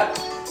 Yeah. cut.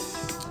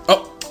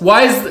 Oh,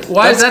 Why is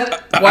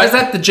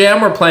that the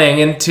jam we're playing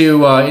into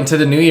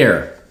the new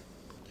year?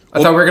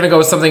 I thought we were gonna go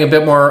with something a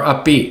bit more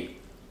upbeat.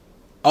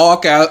 oh,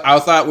 okay. I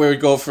thought we would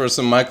go for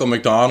some Michael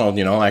McDonald.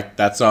 You know, like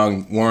that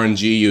song. Warren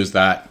G used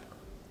that.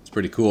 It's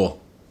pretty cool.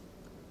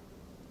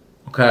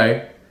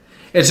 Okay.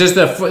 It's just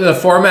the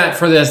format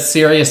for this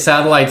Sirius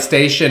satellite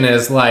station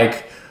is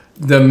like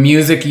the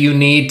music you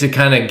need to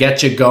kind of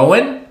get you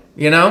going,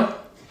 you know?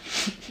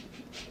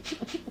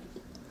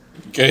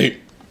 Okay.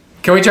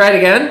 Can we try it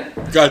again?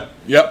 Good.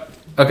 Yep.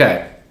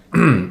 Okay.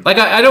 Like,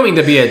 I don't mean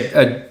to be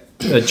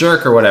a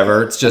jerk or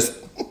whatever. It's just,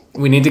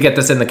 we need to get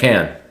this in the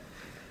can.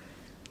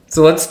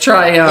 So let's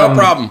try... No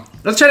problem.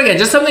 Let's try it again.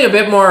 Just something a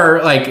bit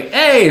more like,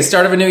 hey,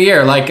 start of a new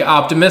year. Like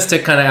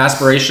optimistic, kind of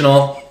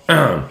aspirational.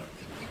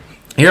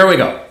 Here we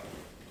go.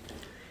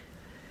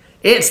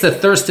 It's the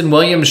Thurston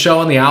Williams Show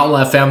on the Owl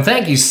FM.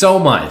 Thank you so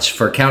much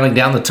for counting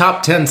down the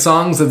top 10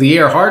 songs of the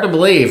year. Hard to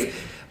believe,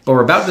 but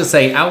we're about to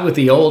say out with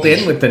the old,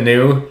 in with the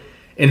new.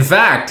 In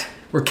fact,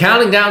 we're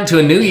counting down to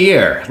a new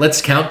year.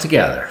 Let's count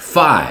together.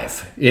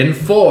 5, in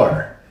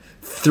 4,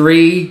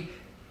 3,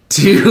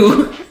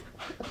 2,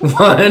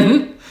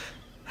 1.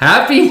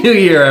 Happy New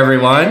Year,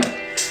 everyone.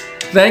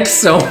 Thanks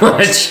so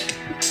much.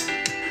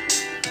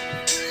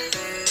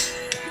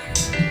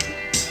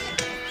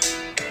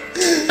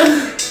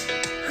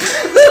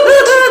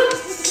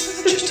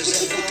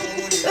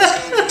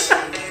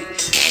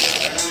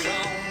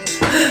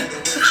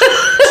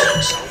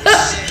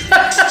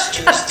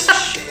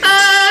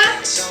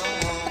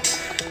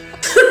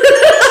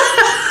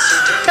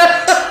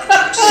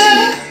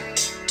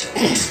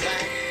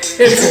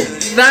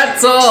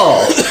 That's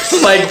All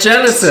by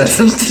Genesis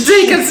to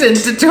take us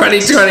into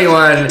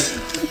 2021.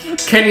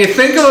 Can you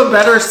think of a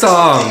better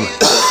song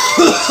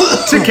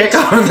to kick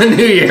off the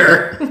new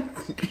year?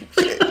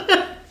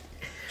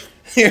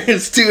 Here,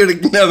 let's do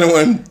it another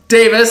one.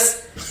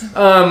 Davis,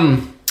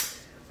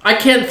 I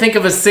can't think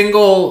of a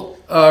single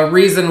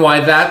reason why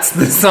that's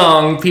the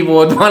song people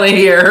would want to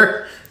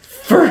hear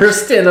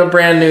first in a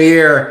brand new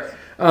year.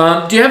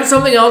 Do you have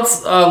something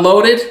else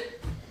loaded?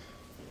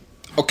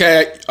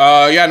 Okay.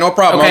 Yeah, no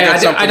problem. Okay,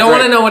 I don't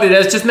want to know what it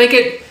is. Just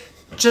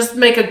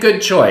make a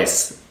good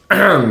choice.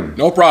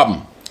 No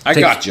problem. I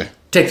got you.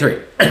 Take 3.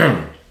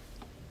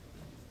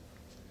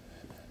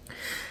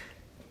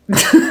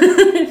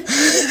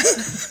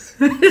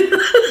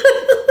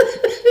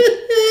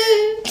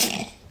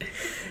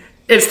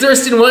 It's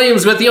Thurston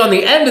Williams with you on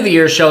the end of the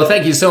year show.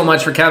 Thank you so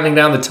much for counting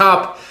down the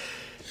top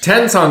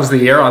 10 songs of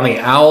the year on the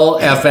Owl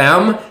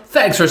FM.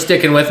 Thanks for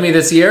sticking with me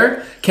this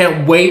year.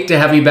 Can't wait to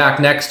have you back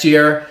next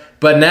year.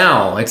 But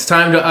now it's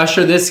time to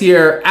usher this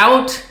year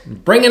out,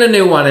 bring in a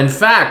new one. In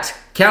fact,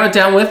 count it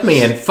down with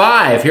me in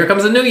 5. Here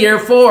comes a new year.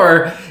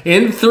 4,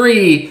 in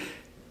 3,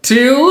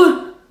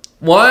 2,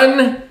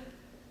 1.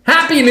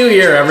 Happy New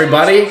Year,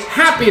 everybody.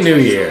 Happy New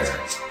Year.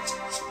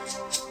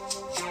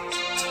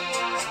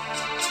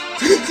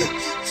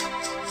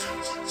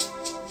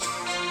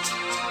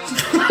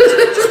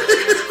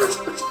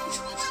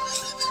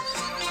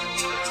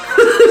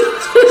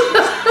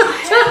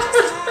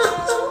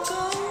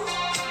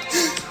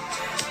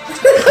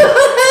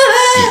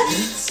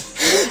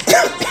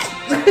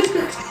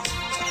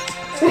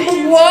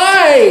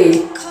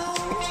 Why?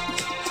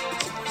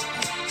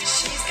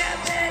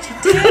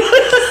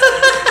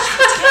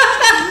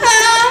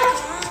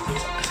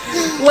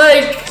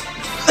 Like,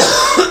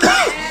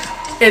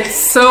 it's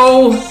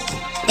so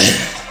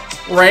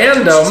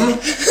random.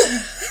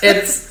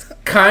 It's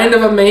kind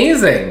of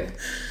amazing.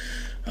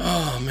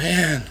 Oh,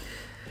 man.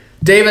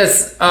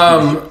 Davis,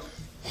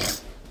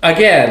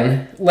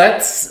 again,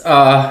 let's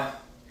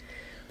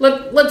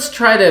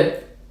try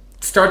to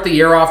start the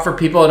year off for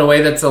people in a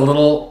way that's a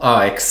little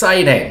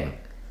exciting,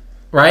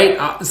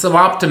 right? Some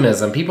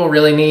optimism. People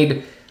really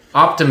need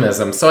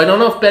optimism. So I don't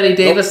know if Betty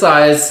Davis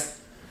Eyes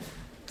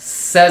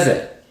says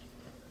it.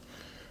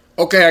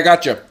 Okay, I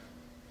got you.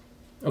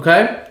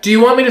 Okay? Do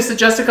you want me to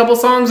suggest a couple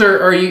songs,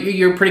 or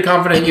you're pretty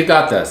confident you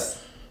got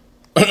this?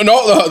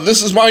 No,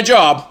 this is my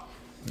job.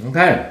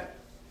 Okay.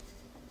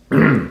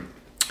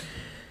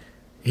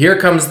 Here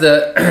comes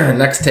the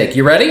next take.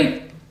 You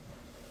ready?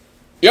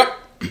 Yep.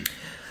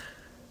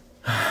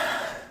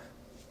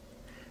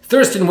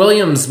 Thurston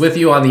Williams with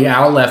you on the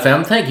Owl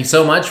FM. Thank you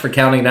so much for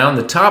counting down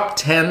the top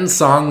 10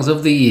 songs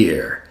of the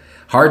year.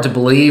 Hard to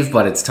believe,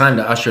 but it's time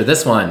to usher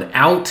this one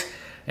out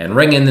and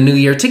ring in the new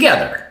year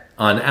together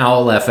on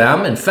Owl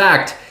FM. In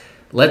fact,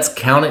 let's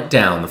count it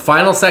down. The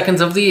final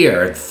seconds of the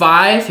year. At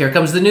 5, here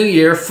comes the new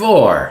year.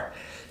 4,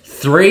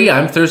 3,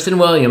 I'm Thurston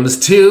Williams.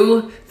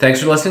 2,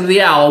 thanks for listening to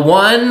the Owl.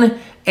 1,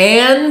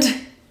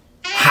 and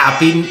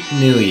Happy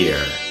New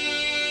Year.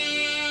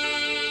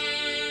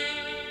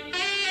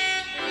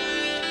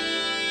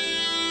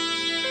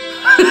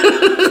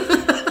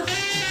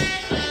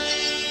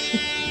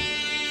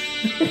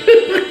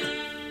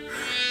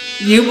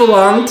 You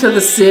Belong to the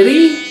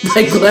City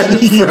by Glenn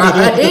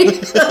Frey.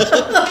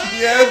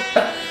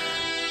 Yeah.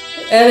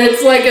 And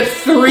it's like a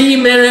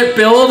 3-minute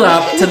build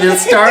up to the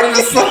start of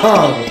the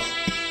song.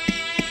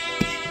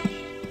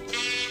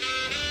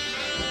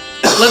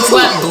 Let's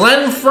let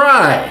Glenn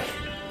Frey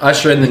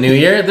usher in the new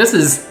year. This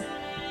is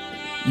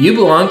You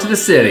Belong to the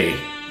City,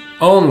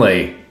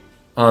 only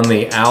on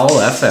the Owl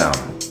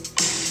FM.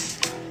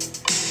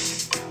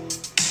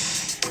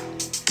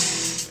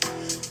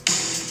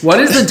 What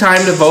is the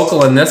time to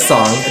vocal in this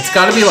song? It's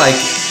got to be like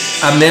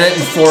 1 minute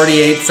and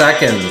 48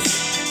 seconds.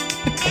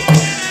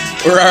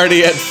 We're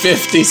already at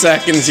 50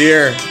 seconds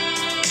here.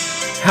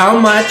 How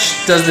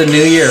much does the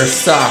new year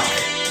suck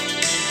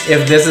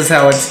if this is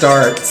how it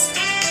starts?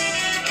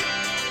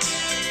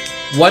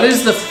 What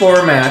is the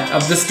format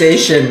of the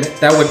station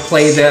that would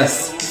play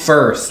this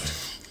first?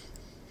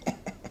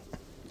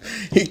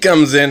 He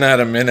comes in at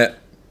a minute.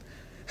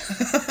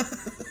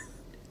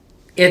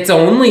 It's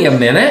only a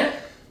minute?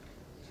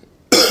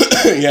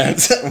 Yeah,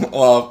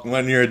 well,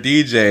 when you're a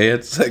DJ,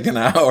 it's like an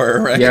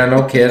hour, right? Yeah,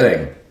 no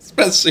kidding.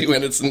 Especially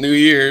when it's New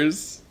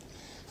Year's.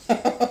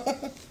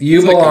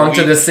 You Belong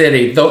to the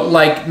City. Though,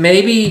 like,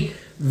 maybe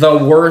the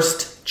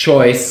worst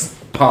choice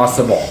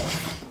possible.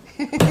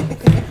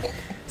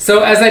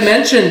 So, as I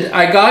mentioned,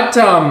 I got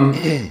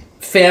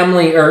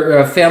Family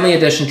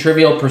Edition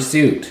Trivial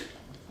Pursuit.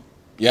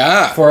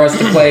 Yeah. For us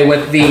to play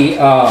with the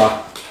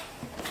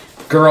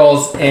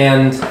girls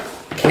and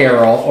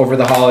Carol over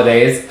the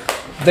holidays.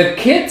 The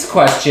kids'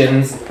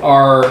 questions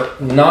are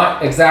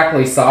not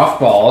exactly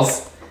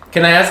softballs.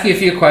 Can I ask you a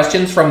few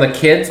questions from the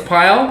kids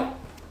pile?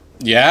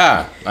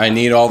 Yeah, I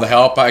need all the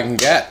help I can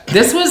get.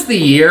 This was the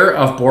year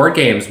of board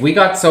games. We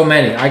got so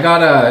many. I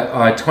got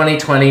a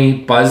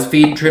 2020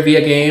 BuzzFeed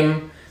trivia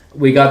game.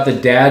 We got the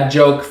dad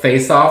joke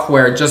face-off,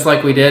 where just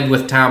like we did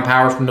with Town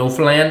Power from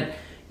Newfoundland,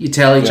 you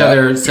tell each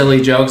other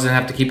silly jokes and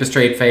have to keep a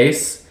straight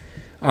face.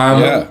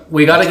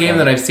 We got a game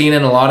that I've seen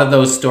in a lot of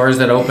those stores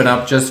that open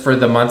up just for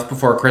the month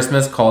before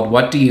Christmas called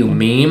What Do You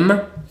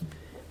Meme?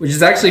 Which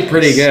is actually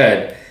pretty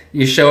good.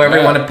 You show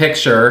everyone a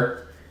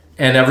picture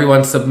and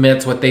everyone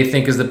submits what they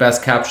think is the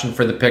best caption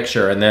for the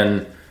picture, and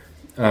then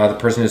the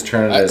person whose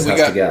turn it is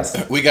has to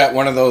guess. We got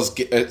one of those,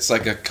 it's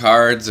like a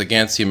Cards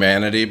Against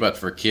Humanity, but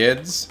for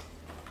kids.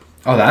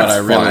 Oh,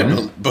 that's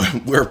fun.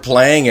 But we're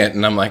playing it,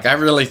 and I'm like, I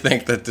really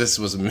think that this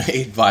was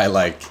made by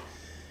like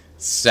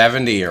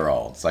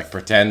 70-year-olds, like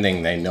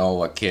pretending they know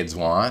what kids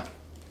want.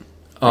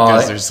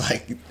 Because there's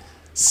like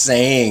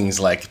sayings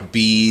like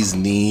bee's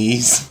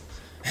knees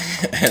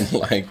and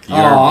like your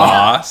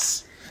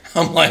boss.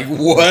 I'm like,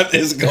 what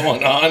is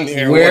going on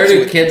here? Where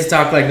do kids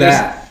talk like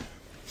that?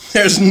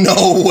 There's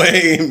no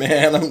way,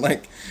 man. I'm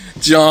like,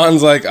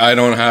 John's like, I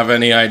don't have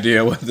any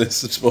idea what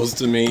this is supposed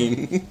to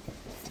mean.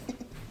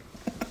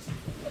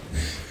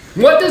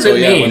 What does it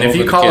mean if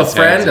you call a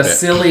friend a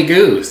silly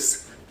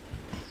goose?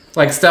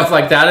 Like stuff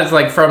like that is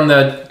like from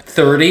the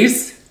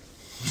 30s?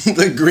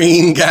 The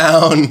green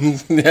gown.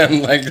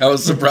 And like, I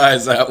was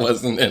surprised that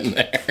wasn't in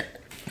there.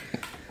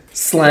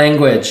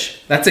 Slanguage.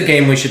 That's a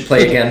game we should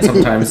play again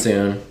sometime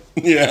soon.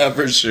 Yeah,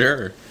 for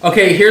sure.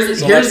 Okay, here's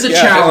the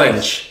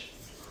challenge.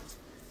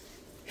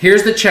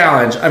 Here's the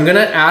challenge. I'm going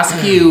to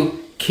ask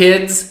you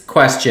kids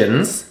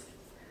questions,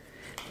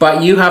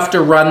 but you have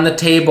to run the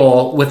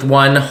table with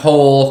one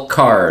whole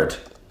card.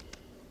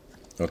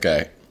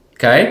 Okay.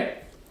 Okay?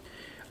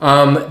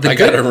 I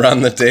gotta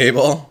run the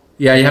table?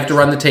 Yeah, you have to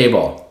run the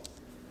table.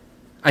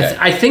 Okay.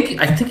 I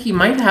think you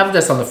might have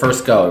this on the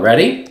first go.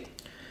 Ready?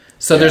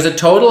 So there's a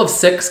total of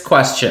 6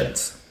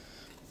 questions.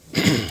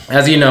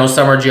 As you know,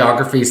 some are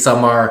geography,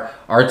 some are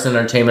arts and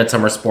entertainment,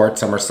 some are sports,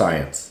 some are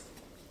science.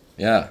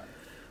 Yeah.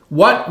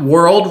 What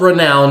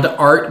world-renowned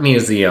art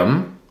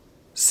museum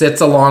sits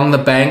along the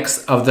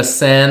banks of the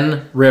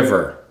Seine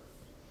River?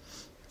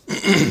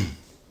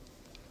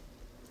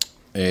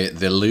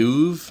 The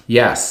Louvre?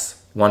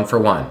 Yes. 1 for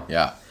 1.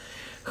 Yeah.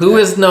 Who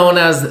is known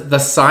as the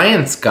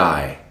science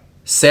guy?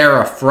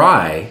 Sarah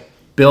Fry,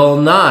 Bill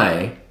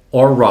Nye,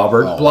 or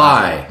Robert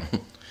Bly? Wow.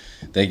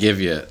 They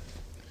give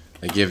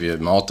you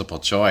multiple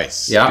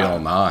choice. Yeah. Bill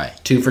Nye.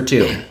 2 for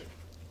 2.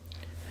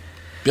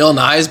 Bill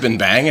Nye's been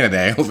banging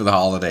today over the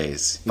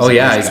holidays.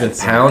 He's been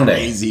pounding.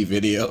 Crazy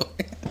video.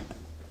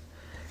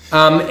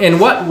 In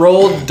what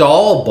Roald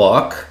Dahl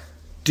book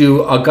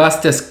do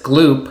Augustus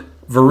Gloop,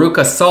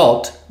 Veruca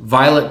Salt,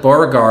 Violet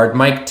Beauregard,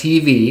 Mike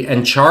Teavee,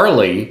 and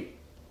Charlie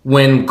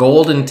win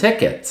golden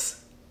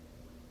tickets?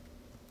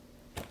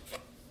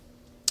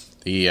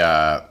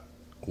 The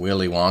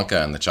Willy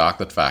Wonka and the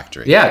Chocolate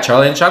Factory. Yeah,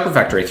 Charlie and the Chocolate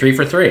Factory. 3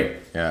 for 3.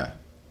 Yeah.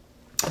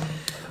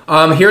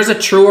 Here's a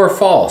true or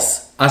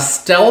false. A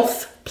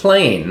stealth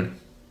plane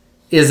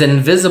is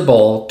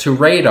invisible to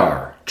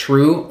radar.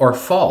 True or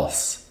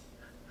false?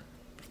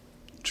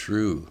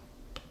 True.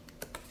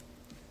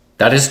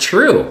 That is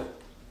true.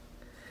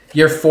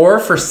 You're 4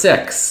 for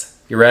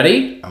 6. You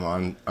ready?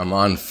 I'm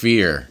on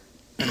fear.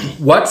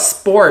 What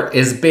sport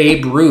is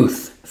Babe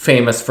Ruth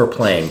famous for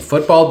playing?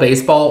 Football,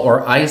 baseball,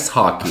 or ice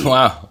hockey?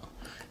 Wow.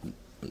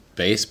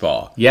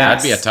 Baseball.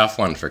 Yes. That'd be a tough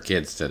one for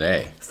kids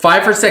today.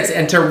 5 for 6.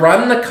 And to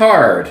run the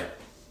card,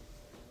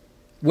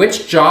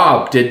 which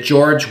job did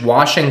George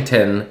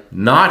Washington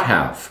not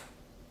have?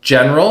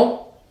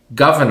 General,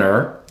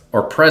 governor,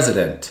 or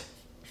president?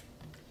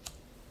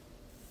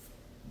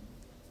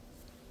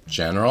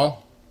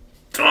 General?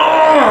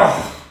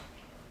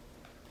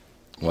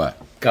 What?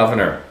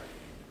 Governor.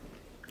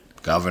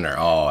 Governor.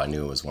 Oh, I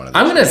knew it was one of the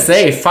I'm going to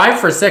say 5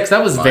 for 6.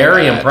 That was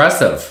very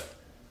impressive.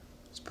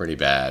 It's pretty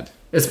bad.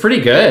 It's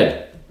pretty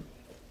good.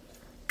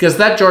 Because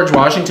that George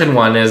Washington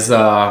one is,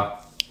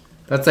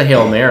 that's a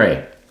Hail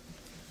Mary.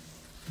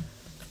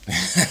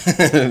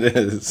 It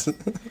is.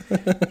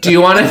 Do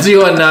you want to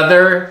do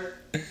another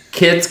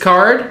kids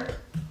card?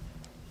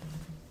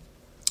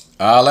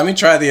 Let me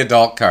try the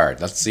adult card.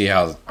 Let's see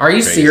how. Are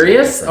you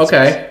serious?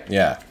 Okay.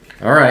 Yeah.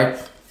 All right.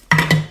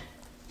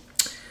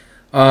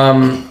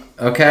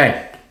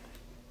 Okay.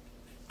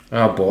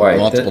 Oh boy.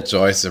 Multiple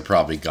choice are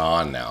probably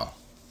gone now.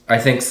 I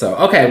think so.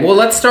 Okay, well,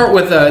 let's start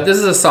with this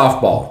is a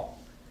softball.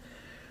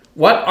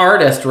 What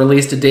artist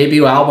released a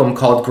debut album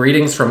called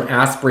Greetings from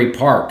Asbury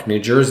Park, New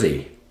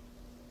Jersey?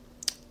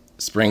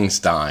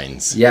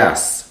 Springsteins.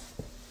 Yes.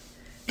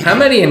 How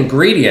many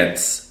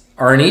ingredients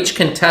are in each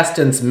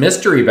contestant's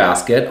mystery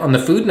basket on the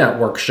Food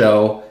Network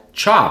show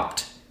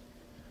Chopped?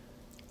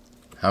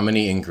 How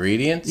many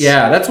ingredients?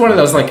 Yeah, that's one of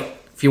those, like,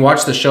 if you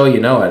watch the show, you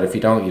know it. If you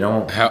don't, you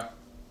don't.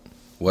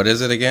 What is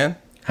it again?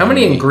 How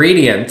many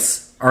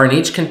ingredients are in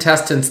each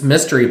contestant's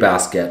mystery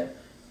basket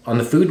on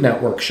the Food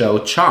Network show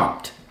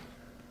Chopped?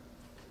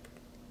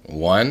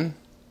 1.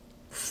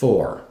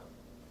 4.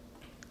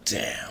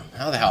 Damn.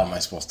 How the hell am I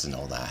supposed to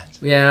know that?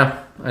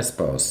 Yeah, I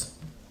suppose.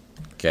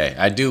 Okay,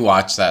 I do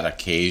watch that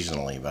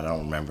occasionally, but I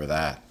don't remember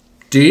that.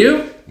 Do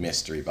you?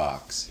 Mystery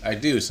box. I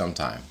do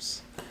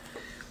sometimes.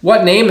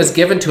 What name is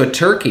given to a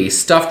turkey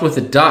stuffed with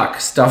a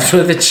duck, stuffed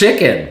with a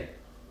chicken?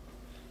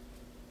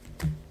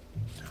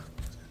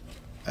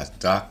 A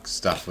duck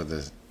stuffed with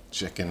a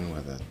chicken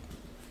with a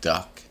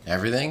duck.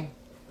 Everything?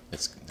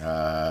 It's,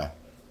 I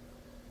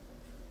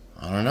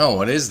don't know.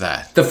 What is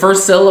that? The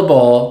first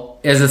syllable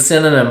is a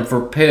synonym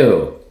for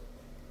poo.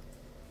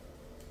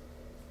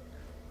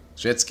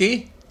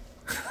 Shitsky?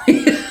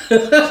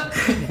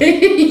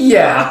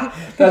 Yeah,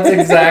 that's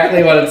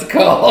exactly what it's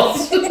called.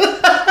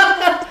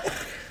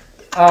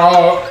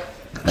 Oh.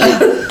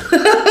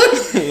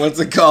 What's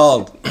it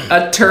called?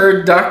 A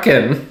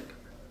turducken.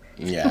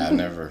 Yeah,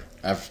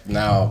 I've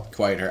now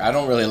quite heard. I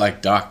don't really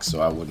like ducks,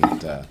 so I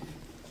wouldn't.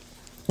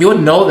 You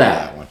wouldn't know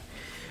that. One.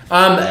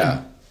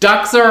 Yeah.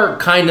 Ducks are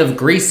kind of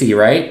greasy,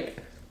 right?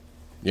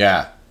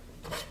 Yeah.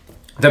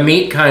 The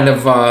meat kind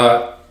of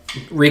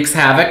wreaks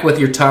havoc with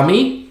your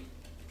tummy.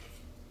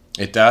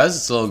 It does.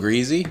 It's a little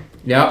greasy.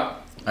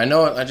 Yep. I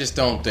know it. I just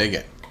don't dig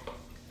it.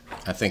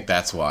 I think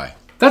that's why.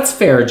 That's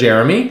fair,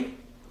 Jeremy.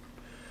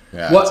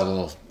 Yeah, it's a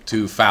little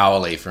too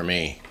foul-y for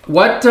me.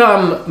 What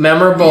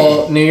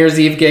memorable New Year's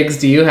Eve gigs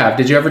do you have?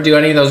 Did you ever do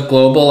any of those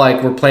global,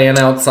 like we're playing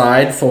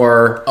outside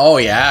for... Oh,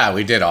 yeah.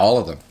 We did all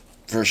of them.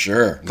 For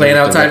sure. Playing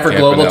outside for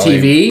global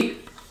TV?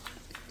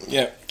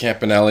 Yeah.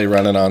 Campanelli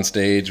running on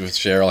stage with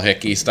Cheryl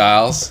Hickey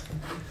Styles.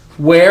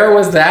 Where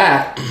was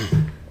that?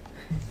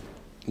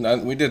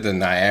 We did the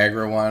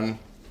Niagara one.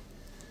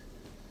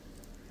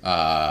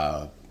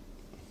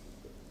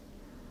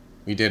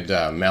 We did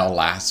Mel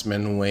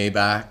Lastman way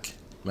back.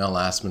 Mel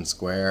Lastman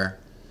Square.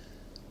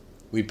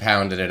 We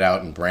pounded it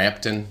out in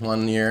Brampton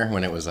one year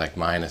when it was like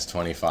minus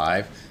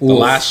 25. Oof. The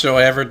last show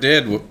I ever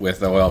did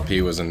with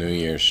OLP was a New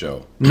Year's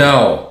show.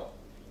 No.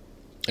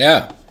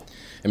 Yeah.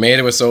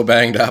 Maida was so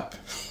banged up.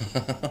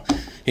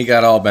 He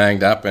got all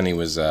banged up, and he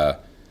was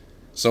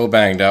so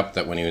banged up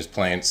that when he was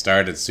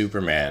started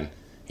Superman,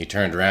 he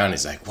turned around and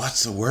he's like,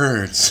 "What's the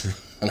words?"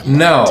 And I'm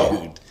like,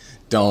 dude,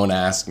 don't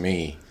ask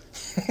me.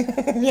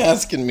 You're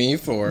asking me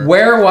for.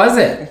 Where was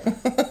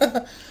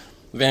it?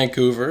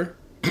 Vancouver.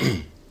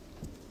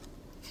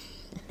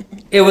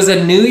 It was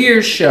a New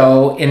Year's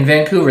show in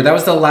Vancouver. That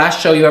was the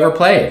last show you ever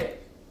played.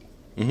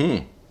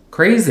 Mm-hmm.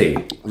 Crazy.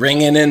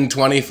 Ringing in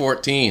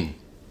 2014.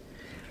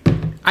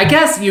 I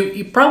guess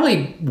you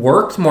probably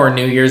worked more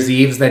New Year's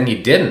Eves than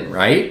you didn't,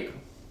 right?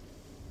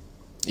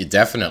 You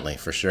definitely,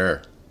 for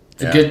sure.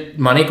 It's a good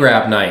money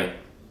grab night.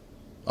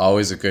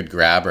 Always a good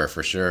grabber,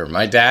 for sure.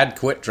 My dad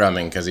quit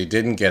drumming because he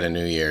didn't get a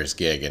New Year's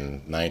gig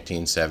in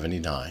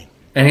 1979.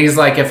 And he's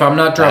like, if I'm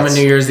not drumming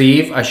New Year's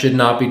Eve, I should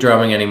not be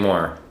drumming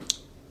anymore.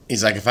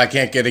 He's like, if I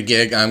can't get a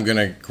gig, I'm going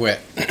to quit.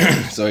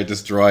 So he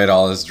destroyed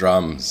all his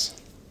drums.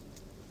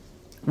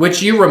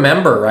 Which you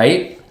remember,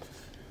 right?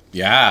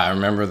 Yeah, I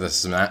remember the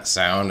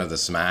sound of the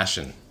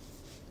smashing.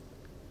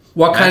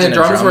 What kind of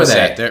drums were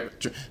they?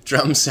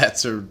 Drum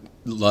sets are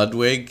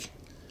Ludwig.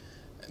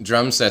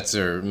 Drum sets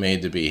are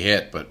made to be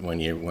hit, but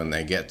when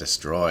they get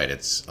destroyed,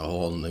 it's a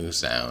whole new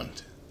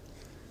sound.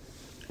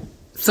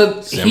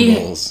 So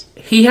cymbals.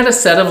 He had a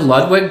set of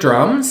Ludwig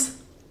drums?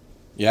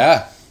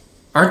 Yeah.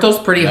 Aren't those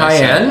pretty high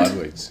end?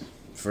 Ludwig's.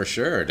 For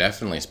sure,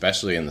 definitely,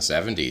 especially in the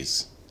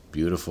 70s.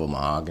 Beautiful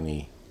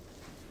mahogany.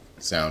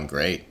 Sound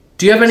great.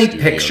 Do you have any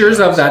pictures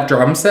of that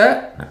drum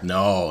set?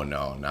 No,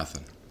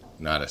 nothing.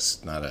 Not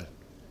a.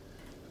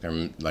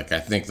 Like I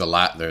think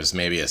there's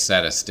maybe a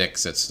set of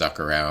sticks that stuck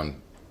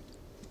around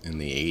in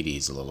the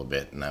 80s a little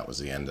bit, and that was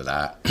the end of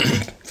that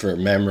for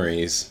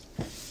memories.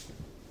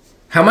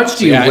 How much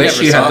do you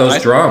wish you had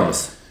those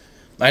drums?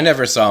 I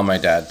never saw my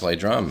dad play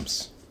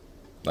drums,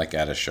 like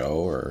at a show,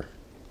 or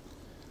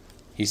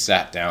he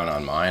sat down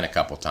on mine a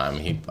couple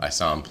times. I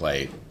saw him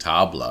play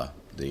tabla,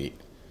 the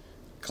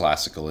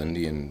classical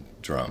Indian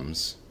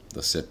drums,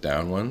 the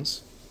sit-down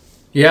ones.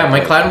 Yeah,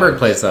 Mike Clattenburg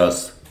plays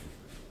those.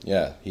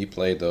 Yeah, he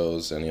played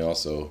those, and he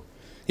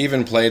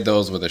even played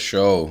those with a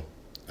show,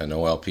 an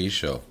OLP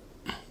show.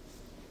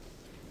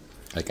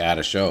 Like at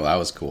a show, that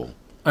was cool.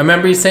 I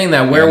remember you saying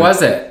that. Where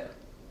was it?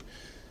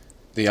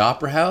 The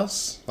Opera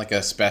House, like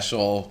a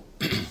special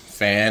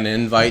fan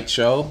invite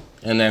show.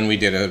 And then we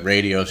did a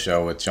radio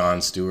show with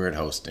Jon Stewart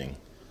hosting.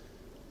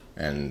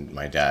 And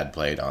my dad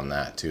played on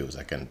that too. It was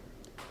like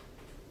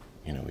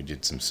we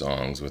did some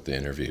songs with the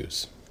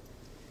interviews.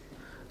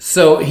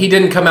 So he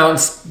didn't come out and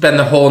spend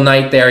the whole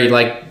night there.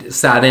 He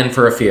sat in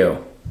for a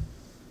few.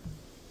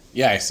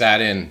 Yeah, I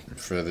sat in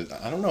for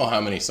I don't know how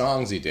many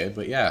songs he did,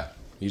 but yeah,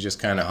 he just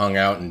kind of hung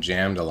out and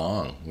jammed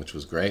along, which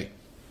was great.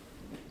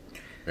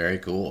 Very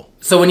cool.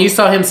 So when you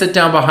saw him sit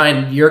down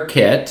behind your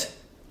kit,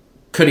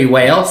 could he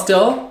wail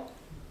still?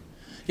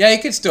 Yeah, he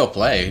could still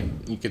play.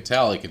 You could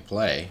tell he could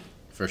play,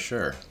 for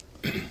sure.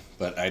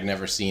 But I'd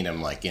never seen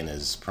him in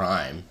his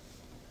prime,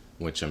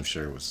 which I'm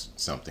sure was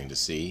something to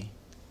see.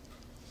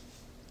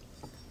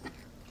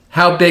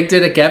 How big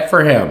did it get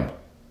for him?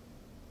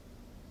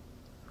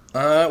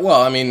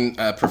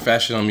 A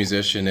professional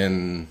musician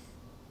in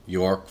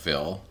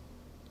Yorkville.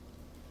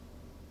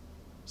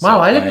 Wow,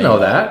 I didn't know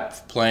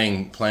that.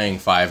 Playing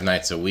 5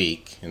 nights a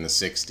week in the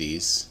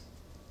 60s.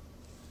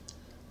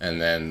 And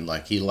then,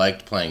 he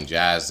liked playing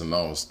jazz the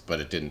most,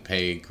 but it didn't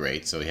pay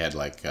great, so he had,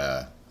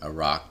 a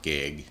rock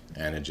gig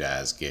and a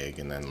jazz gig,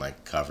 and then,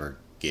 cover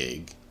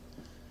gig.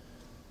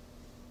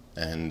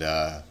 And,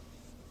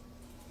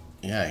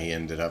 he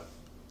ended up,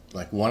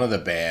 one of the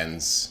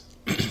bands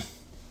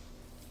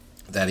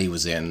that he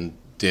was in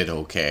did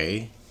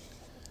okay.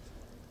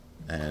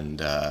 And,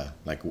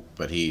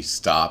 but he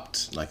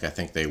stopped, I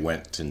think they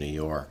went to New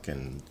York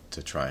and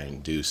to try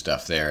and do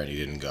stuff there, and he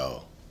didn't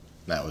go.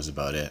 That was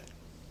about it.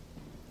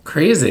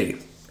 Crazy.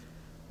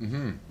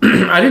 Mm-hmm.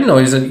 I didn't know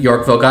he was a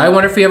Yorkville guy. I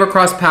wonder if he ever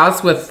crossed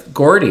paths with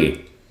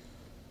Gordy.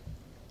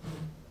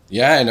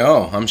 Yeah, I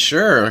know. I'm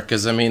sure,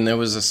 because, there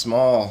was a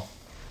small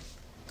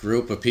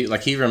group of people.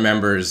 He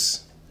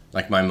remembers,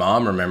 my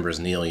mom remembers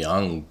Neil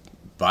Young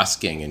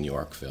busking in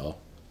Yorkville,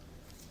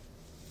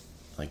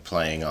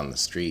 playing on the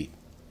street.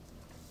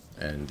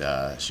 And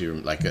she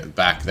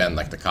back then,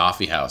 the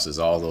coffee houses,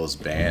 all those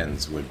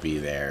bands would be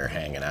there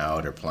hanging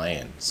out or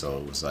playing. So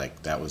it was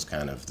that was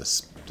kind of the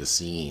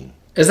scene.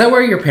 Is that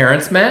where your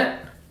parents met?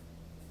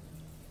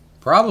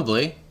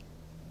 Probably.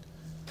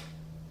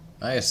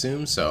 I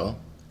assume so,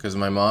 because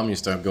my mom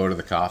used to go to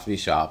the coffee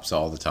shops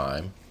all the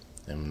time,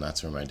 and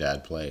that's where my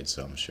dad played.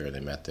 So I'm sure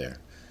they met there.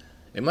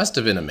 It must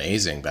have been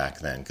amazing back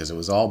then, because it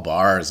was all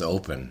bars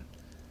open.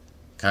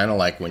 Kind of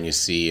like what you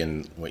see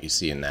in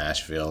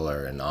Nashville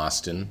or in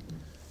Austin,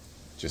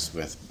 just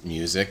with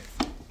music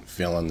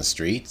filling the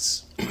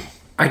streets.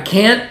 I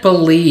can't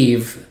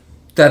believe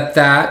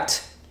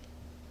that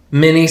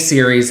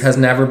miniseries has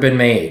never been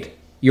made.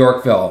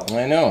 Yorkville.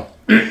 I know.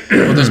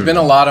 Well, there's been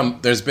a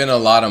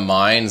lot of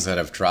minds that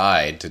have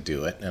tried to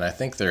do it, and I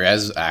think there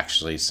is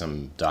actually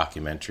some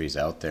documentaries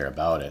out there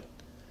about it,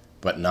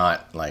 but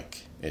not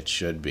like it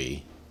should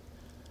be,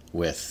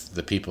 with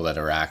the people that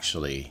are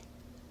actually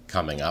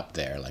coming up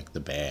there, like the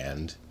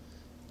band,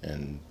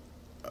 and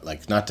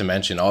not to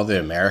mention all the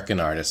American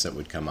artists that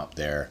would come up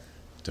there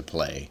to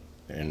play,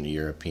 and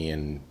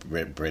European,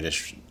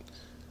 British,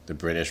 the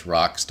British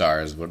rock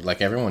stars would,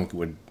 everyone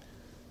would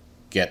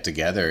get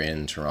together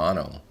in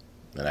Toronto.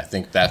 And I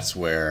think that's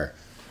where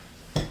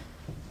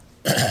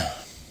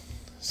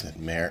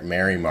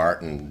Mary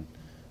Martin,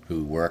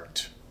 who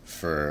worked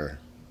for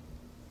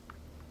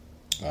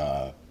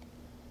Bob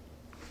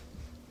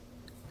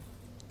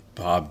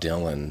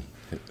Dylan,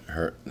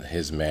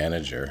 his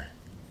manager.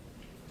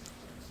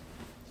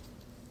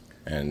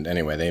 And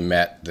anyway, they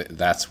met.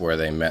 That's where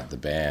they met the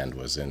band,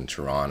 was in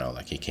Toronto.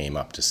 He came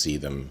up to see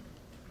them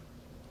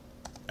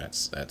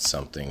at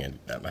something, and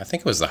I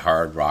think it was the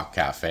Hard Rock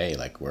Cafe,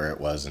 where it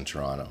was in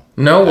Toronto.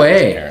 No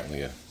way. Was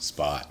apparently a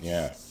spot,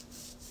 yeah.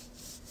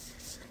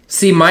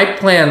 See, my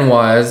plan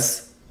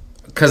was,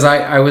 because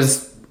I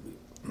was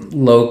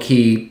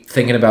low-key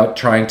thinking about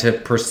trying to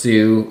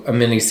pursue a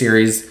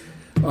miniseries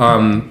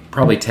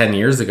probably 10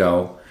 years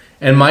ago.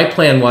 And my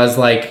plan was,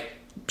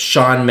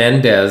 Shawn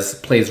Mendes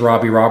plays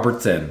Robbie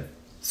Robertson.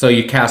 So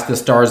you cast the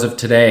stars of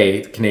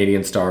today,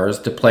 Canadian stars,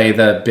 to play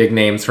the big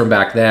names from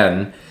back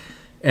then.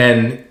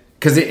 And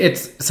because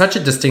it's such a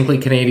distinctly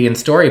Canadian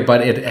story, but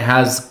it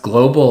has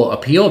global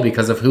appeal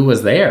because of who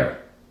was there.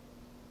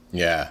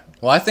 Yeah.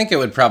 Well, I think it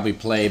would probably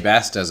play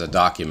best as a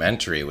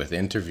documentary with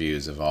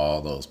interviews of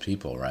all those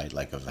people, right?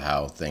 Like of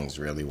how things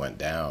really went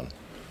down.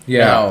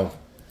 Yeah.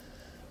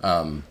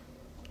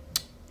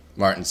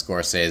 Martin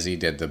Scorsese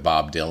did the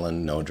Bob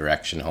Dylan No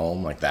Direction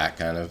Home, like that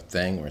kind of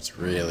thing, where it's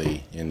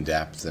really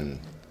in-depth and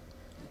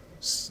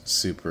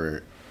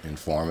super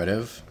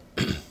informative.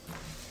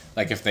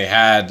 Like if they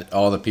had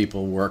all the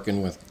people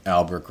working with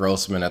Albert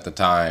Grossman at the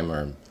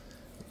time,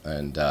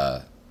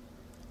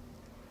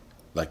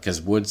 like,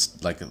 because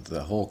like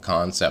the whole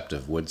concept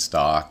of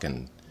Woodstock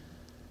and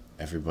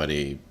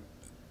everybody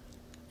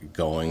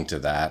going to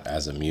that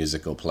as a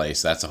musical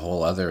place, that's a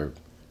whole other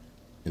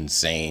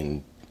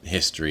insane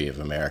history of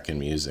American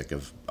music,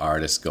 of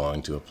artists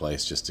going to a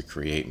place just to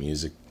create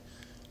music,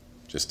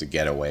 just to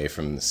get away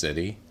from the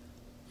city.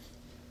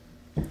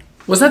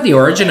 Was that the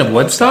origin of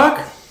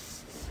Woodstock?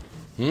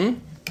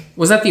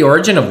 Was that the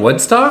origin of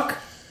Woodstock?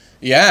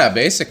 Yeah,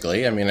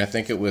 basically. I mean, I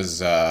think it was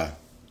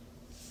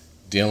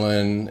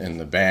Dylan and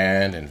the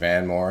band and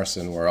Van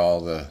Morrison were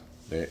all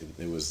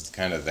it was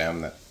kind of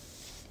them that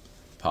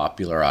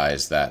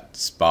popularized that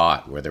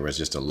spot where there was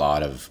just a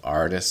lot of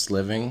artists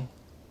living,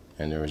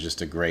 and there was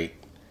just a great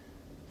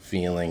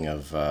feeling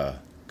of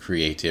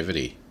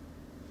creativity.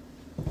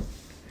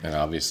 And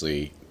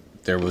obviously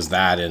there was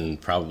that in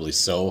probably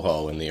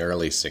Soho in the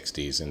early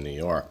 60s in New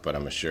York, but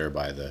I'm sure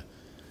by the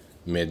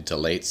mid to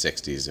late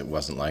 60s it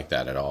wasn't like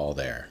that at all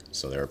there.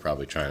 So they were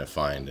probably trying to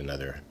find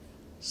another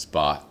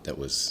spot that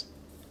was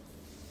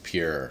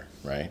pure,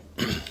 right?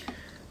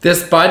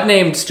 This bud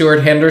named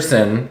Stuart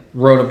Henderson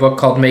wrote a book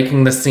called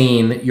Making the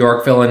Scene,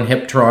 Yorkville and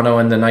Hip Toronto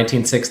in the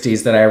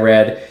 1960s that I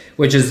read,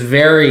 which is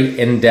very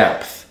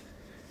in-depth.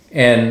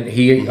 And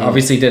he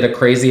obviously did a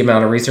crazy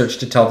amount of research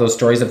to tell those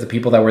stories of the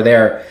people that were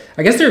there.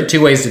 I guess there are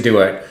two ways to do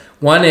it.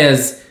 One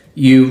is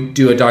you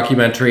do a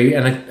documentary,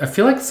 and I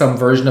feel like some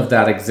version of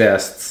that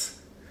exists.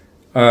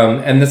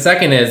 And the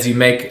second is you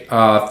make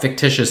a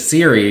fictitious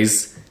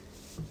series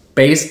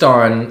based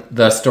on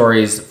the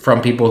stories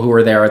from people who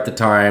were there at the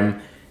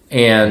time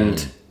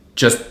and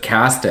just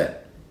cast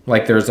it.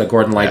 Like there's a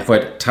Gordon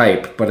Lightfoot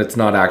type, but it's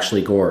not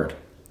actually Gord.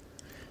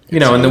 You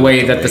know, in the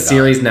way that the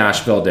series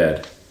Nashville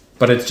did.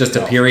 But it's just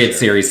a period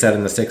series set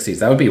in the 60s.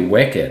 That would be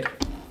wicked.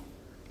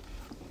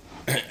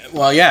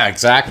 Well, yeah,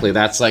 exactly.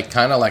 That's like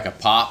kind of like a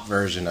pop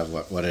version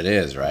of what it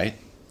is, right?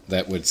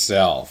 That would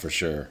sell for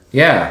sure.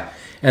 Yeah.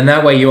 And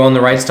that way you own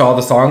the rights to all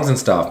the songs and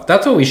stuff.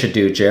 That's what we should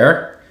do,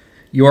 Jer.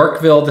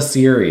 Yorkville the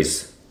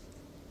series.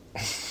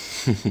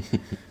 With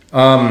it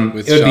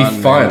would Shawn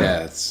be fun.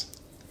 Mendes.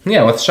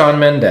 Yeah, with Shawn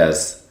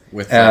Mendes.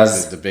 With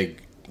as the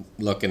big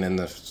looking in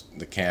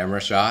the camera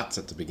shots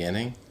at the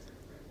beginning.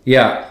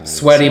 Yeah,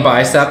 sweaty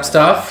bicep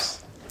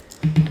stuff.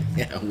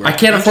 Yeah, I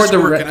can't afford the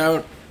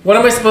rent. What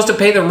am I supposed to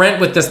pay the rent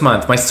with this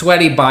month? My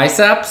sweaty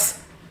biceps?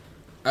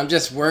 I'm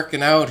just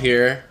working out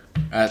here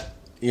at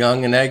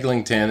Yonge and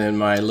Eglinton in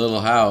my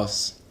little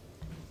house.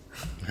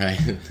 Right?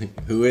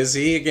 Who is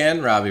he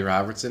again? Robbie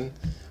Robertson.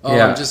 Oh,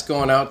 yeah. I'm just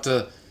going out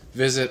to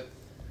visit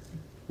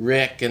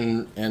Rick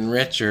and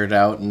Richard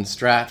out in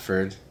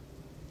Stratford.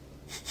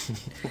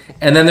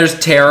 And then there's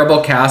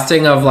terrible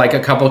casting of like a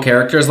couple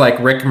characters, like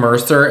Rick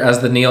Mercer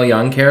as the Neil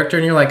Young character,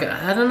 and you're like,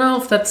 I don't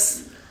know if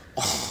that's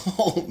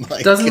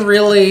doesn't God.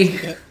 Really.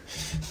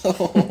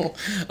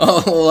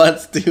 Oh,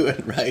 let's do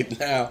it right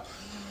now.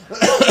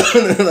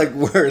 Like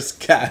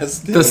worst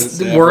casting.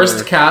 The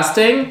worst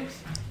casting.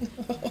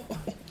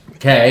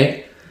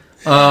 Okay.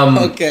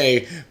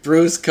 Okay,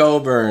 Bruce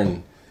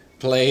Coburn,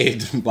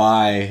 played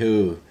by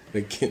who?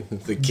 The kid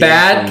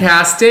Bad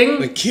casting?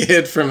 The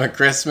kid from A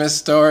Christmas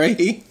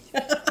Story.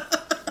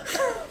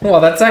 Well,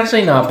 that's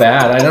actually not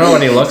bad. I don't know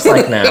what he looks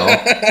like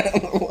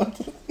now.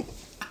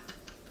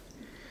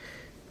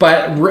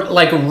 But,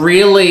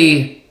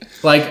 really,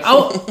 like,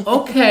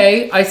 oh,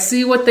 okay, I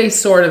see what they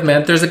sort of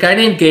meant. There's a guy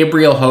named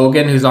Gabriel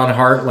Hogan who's on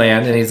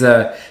Heartland, and he's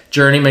a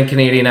journeyman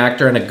Canadian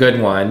actor and a good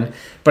one.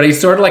 But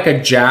he's sort of like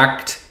a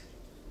jacked,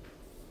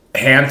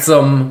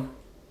 handsomer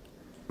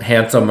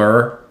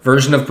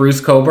version of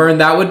Bruce Coburn.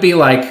 That would be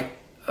like,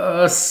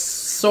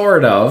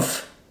 sort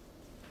of.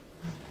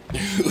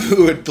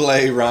 Who would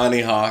play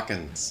Ronnie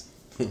Hawkins?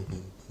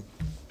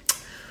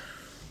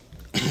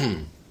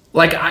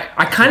 Like,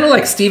 I kind of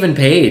like Stephen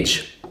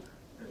Page.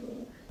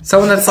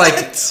 Someone that's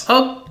like,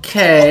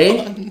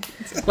 okay.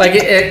 Like,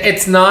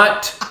 it's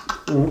not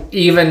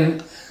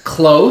even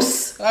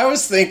close. I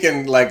was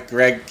thinking like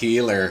Greg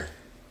Keeler.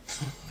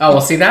 Oh,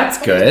 well, see, that's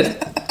good.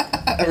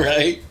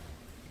 Right?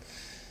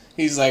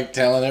 He's like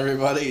telling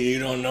everybody, you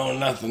don't know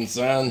nothing,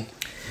 son.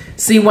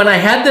 See, when I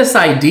had this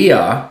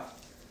idea,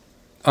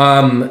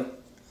 and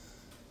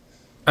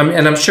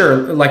I'm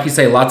sure, like you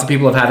say, lots of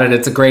people have had it.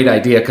 It's a great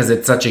idea because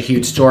it's such a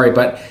huge story.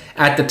 But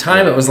at the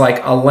time, it was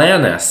like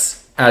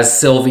Alanis as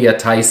Sylvia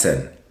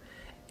Tyson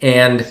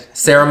and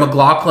Sarah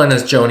McLachlan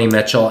as Joni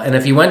Mitchell. And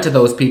if you went to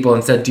those people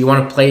and said, do you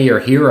want to play your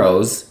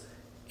heroes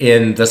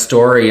in the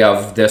story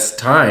of this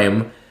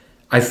time,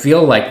 I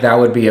feel like that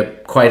would be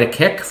quite a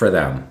kick for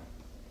them.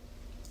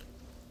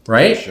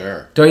 Right?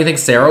 Sure. Don't you think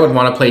Sarah would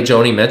want to play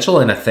Joni Mitchell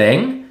in a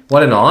thing?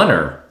 What an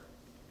honor.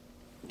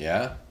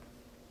 Yeah.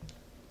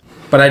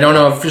 But I don't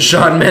know if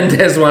Shawn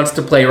Mendes wants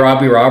to play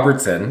Robbie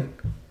Robertson.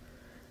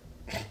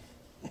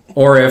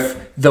 Or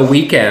if The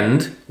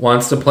Weeknd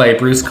wants to play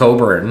Bruce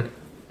Cockburn.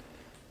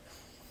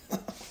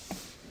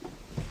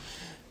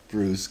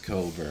 Bruce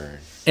Cockburn.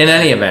 In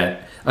any event,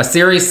 a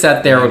series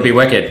set there would be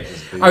wicked.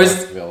 I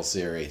was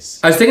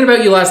thinking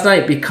about you last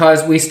night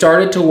because we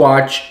started to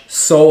watch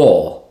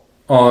Soul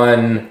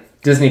on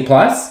Disney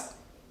Plus.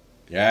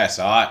 Yeah, I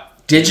saw it.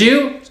 Did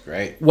you? It's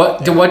great.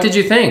 What did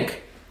you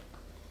think?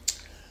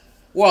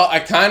 Well, I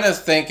kind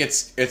of think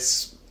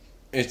it's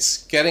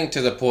getting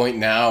to the point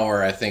now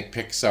where I think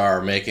Pixar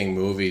are making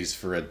movies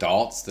for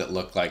adults that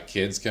look like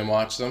kids can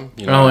watch them.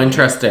 You know? Oh,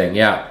 interesting.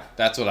 Yeah.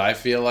 That's what I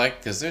feel like,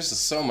 because there's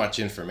just so much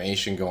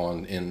information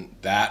going in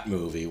that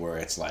movie where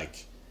it's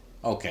like,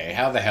 okay,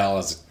 how the hell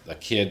is a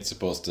kid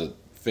supposed to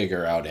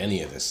figure out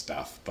any of this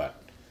stuff?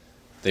 But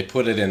they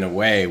put it in a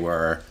way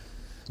where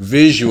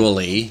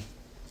visually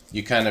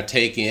you kind of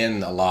take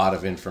in a lot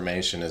of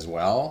information as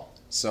well.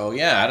 So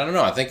yeah, I don't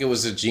know. I think it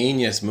was a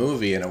genius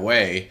movie in a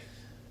way,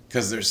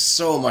 because there's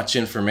so much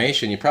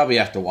information. You probably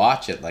have to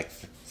watch it like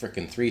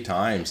freaking 3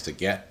 times to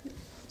get.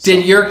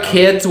 Did your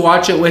kids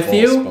watch it with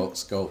you?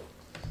 Scope.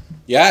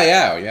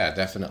 Yeah,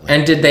 definitely.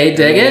 And did they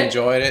dig it?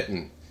 Enjoyed it,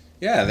 and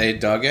yeah, they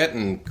dug it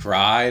and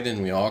cried,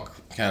 and we all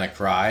kind of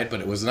cried.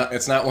 But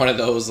it's not one of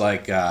those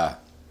like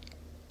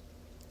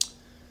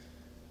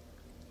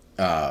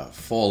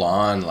full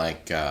on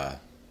like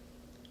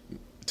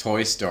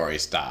Toy Story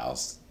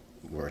styles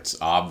where it's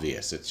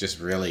obvious. It's just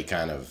really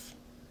kind of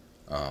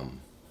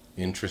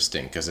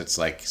interesting because it's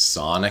like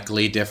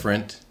sonically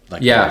different,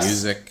 like the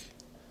music.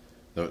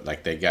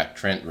 Like they got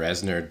Trent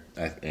Reznor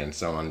and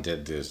someone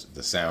did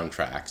the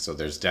soundtrack, so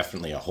there's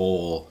definitely a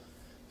whole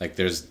like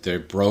they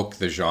broke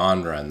the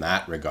genre in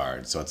that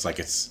regard. So it's like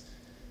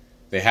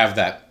they have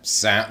that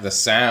the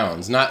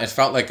sounds. It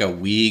felt like a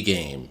Wii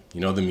game,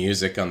 you know, the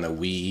music on the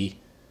Wii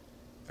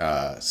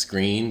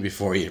screen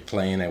before you're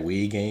playing a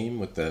Wii game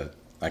with the,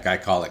 like I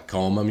call it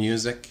coma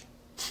music.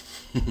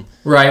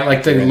 Right,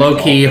 like the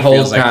low-key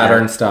hold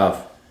pattern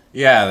stuff.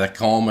 Yeah, the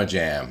coma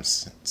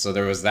jams. So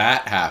there was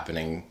that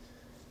happening,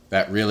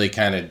 that really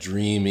kind of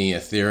dreamy,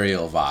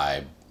 ethereal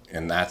vibe,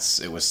 and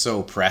it was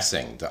so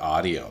pressing, the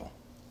audio,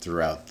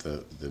 throughout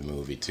the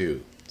movie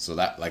too. So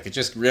that, like, it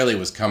just really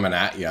was coming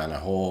at you on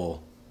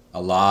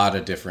a lot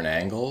of different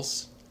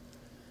angles.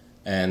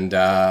 And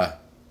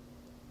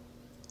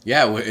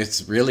yeah,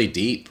 it's really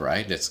deep,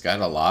 right? It's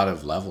got a lot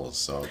of levels,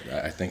 so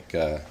I think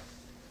I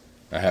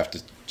have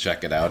to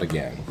check it out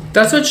again.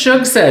 That's what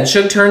Shug said.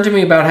 Shug turned to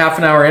me about half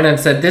an hour in and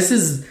said,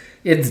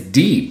 it's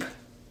deep.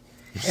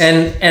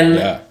 And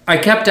yeah. I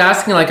kept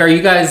asking, like, are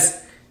you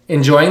guys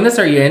enjoying this?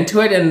 Are you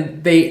into it?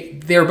 And they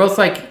were both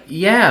like,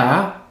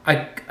 yeah,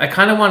 I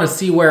kind of want to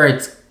see where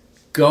it's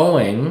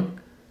going.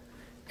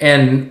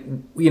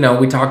 And, you know,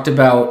 we talked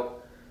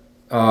about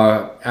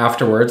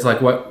afterwards, like,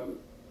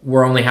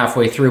 we're only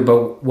halfway through,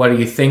 but what do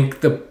you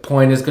think the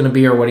point is going to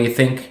be, or what do you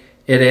think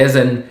it is?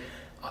 And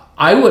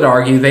I would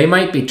argue they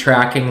might be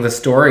tracking the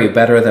story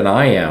better than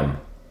I am.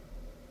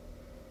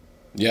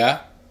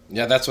 Yeah,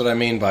 that's what I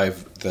mean by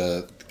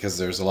because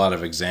there's a lot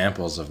of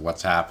examples of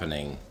what's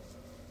happening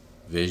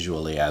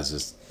visually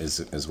as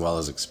well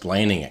as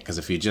explaining it. Because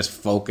if you just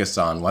focus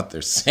on what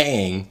they're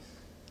saying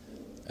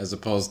as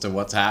opposed to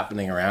what's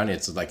happening around you,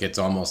 it's like it's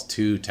almost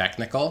too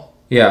technical.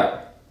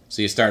 Yeah.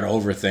 So you start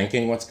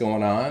overthinking what's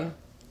going on.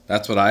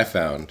 That's what I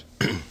found.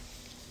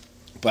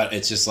 But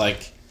it's just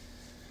like,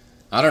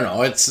 I don't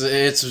know.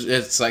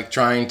 It's like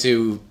trying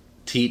to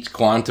teach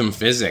quantum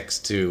physics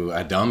to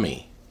a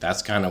dummy.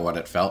 That's kind of what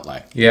it felt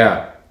like.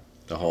 Yeah.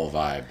 The whole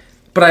vibe.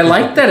 But I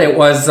like that it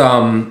was,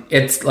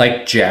 it's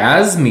like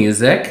jazz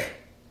music.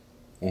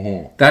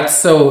 Mm-hmm. That's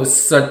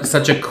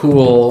such a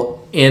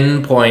cool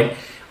in point.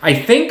 I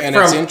think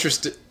it's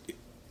interesting.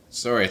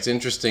 Sorry, it's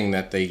interesting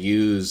that they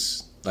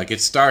use, like,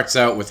 it starts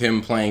out with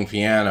him playing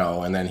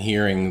piano and then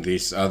hearing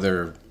these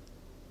other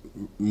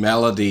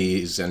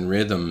melodies and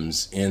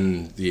rhythms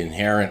in the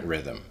inherent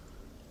rhythm.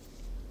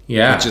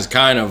 Yeah. Which is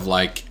kind of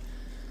like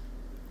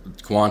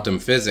quantum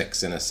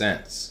physics in a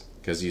sense.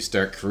 Because you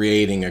start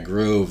creating a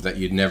groove that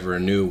you never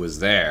knew was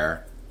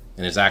there,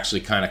 and it's actually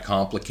kind of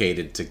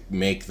complicated to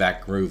make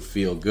that groove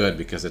feel good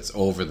because it's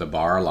over the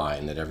bar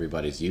line that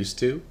everybody's used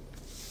to.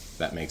 If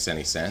that makes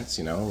any sense,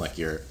 you know, like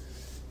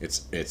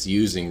it's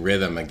using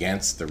rhythm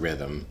against the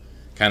rhythm,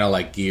 kind of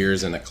like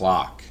gears in a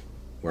clock,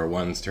 where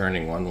one's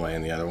turning one way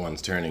and the other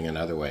one's turning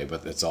another way,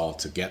 but it's all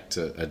to get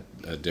to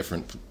a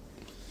different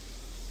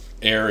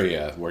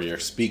area where you're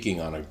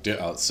speaking on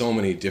so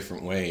many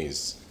different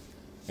ways,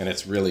 and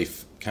it's really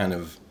kind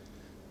of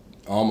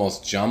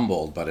almost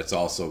jumbled, but it's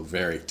also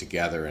very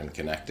together and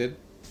connected.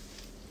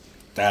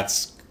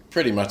 That's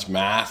pretty much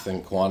math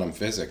and quantum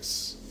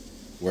physics,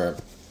 where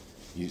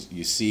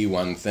you see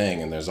one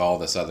thing and there's all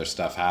this other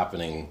stuff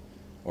happening,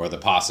 or the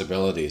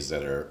possibilities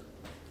that are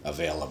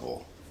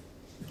available.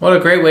 What a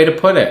great way to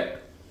put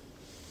it.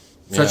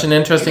 Such an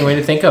interesting way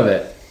to think of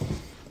it.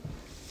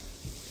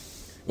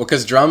 Well,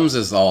 because drums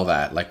is all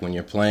that. Like when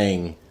you're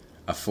playing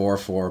a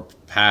 4/4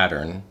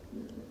 pattern,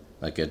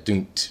 like a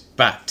doont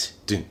bat,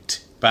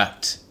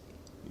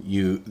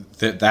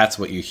 that's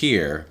what you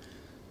hear,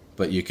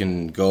 but you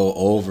can go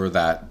over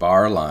that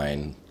bar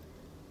line,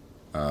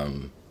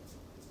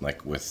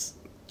 like with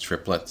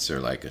triplets, or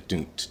like a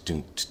doont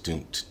doont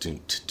doont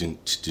doont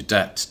doont do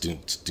that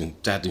doont doont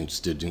da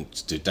doont do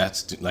doont do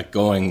that, like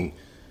going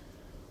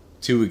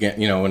two again.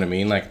 You know what I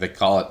mean? Like they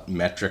call it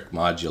metric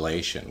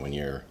modulation when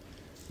you're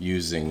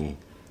using,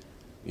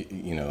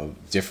 you know,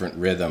 different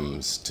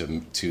rhythms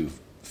to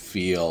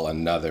feel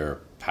another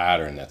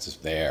pattern that's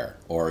there,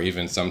 or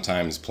even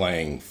sometimes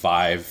playing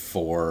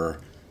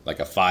 5/4, like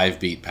a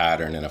 5-beat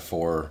pattern in a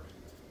 4,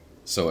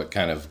 so it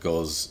kind of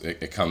goes,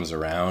 it comes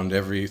around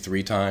every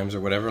 3 times or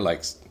whatever.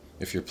 Like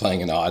if you're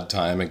playing an odd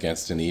time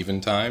against an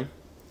even time,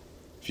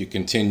 if you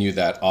continue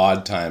that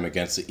odd time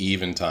against the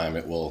even time,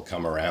 it will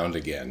come around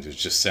again. It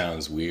just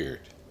sounds weird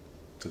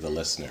to the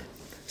listener.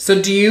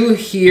 So do you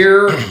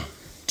hear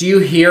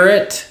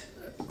it,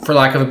 for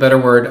lack of a better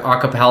word, a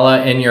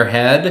cappella in your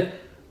head,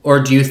 or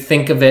do you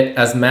think of it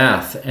as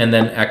math and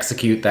then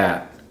execute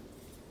that?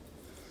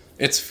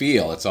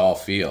 It's all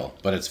feel,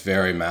 but it's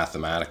very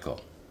mathematical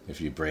if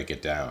you break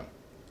it down.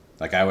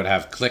 Like I would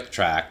have click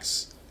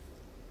tracks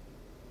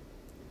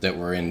that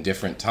were in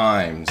different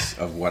times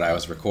of what I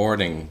was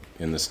recording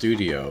in the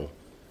studio,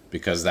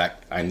 because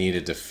that I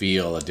needed to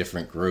feel a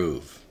different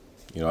groove.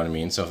 You know what I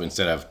mean? So if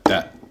instead of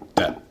that,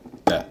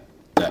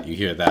 you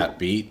hear that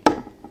beat.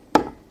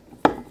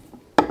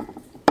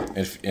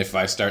 If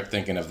I start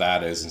thinking of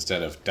that as,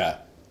 instead of da,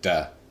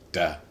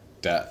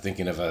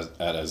 thinking of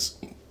that as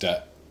da,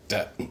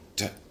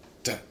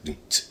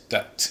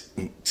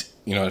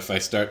 you know, if I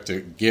start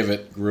to give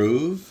it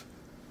groove,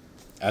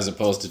 as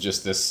opposed to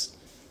just this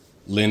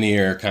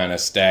linear kind of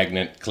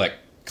stagnant click,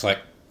 click,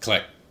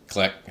 click,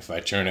 click. If I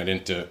turn it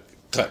into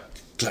click,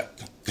 click,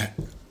 click,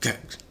 click,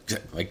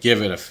 click, I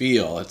give it a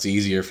feel, it's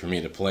easier for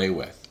me to play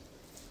with.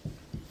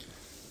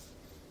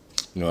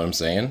 You know what I'm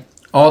saying?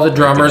 All the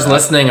drummers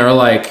listening are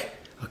like,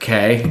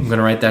 okay, I'm going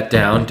to write that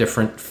down,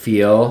 different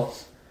feel.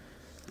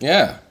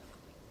 Yeah.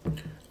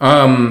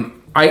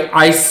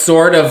 I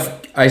sort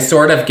of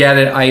get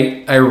it.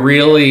 I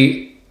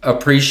really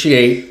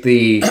appreciate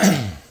the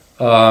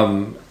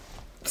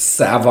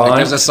savant like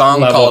there's a song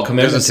level called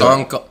commitment.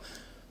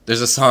 There's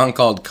a song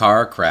called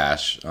Car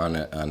Crash on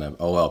an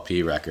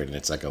OLP record, and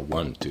it's like a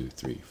 1 2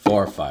 3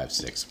 4 5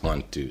 6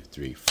 1 2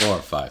 3 4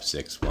 5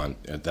 6 1.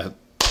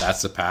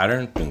 That's the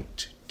pattern.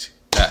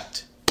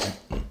 That.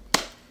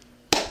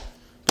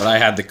 But I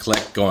had the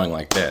click going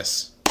like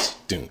this.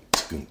 You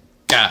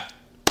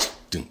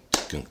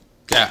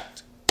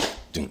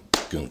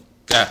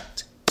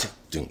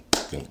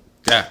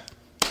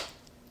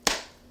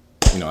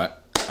know,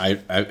 I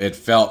it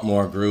felt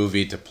more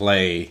groovy to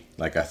play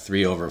like a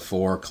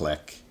 3/4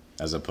 click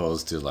as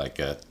opposed to like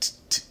a.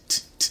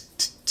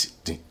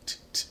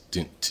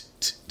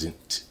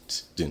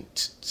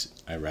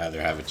 I'd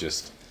rather have it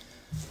just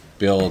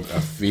build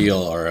a feel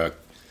or a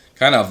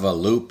kind of a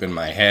loop in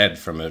my head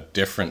from a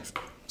different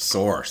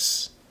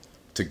source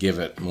to give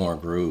it more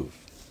groove.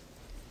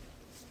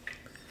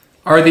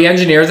 Are the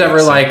engineers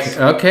ever like,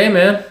 okay,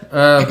 man,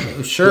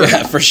 sure?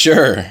 Yeah, for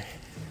sure.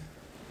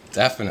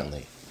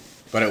 Definitely.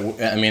 But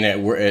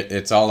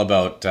it's all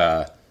about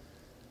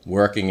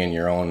working in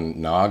your own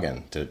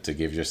noggin to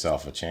give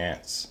yourself a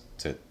chance.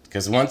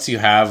 Because once you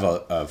have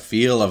a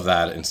feel of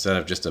that instead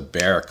of just a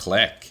bare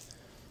click,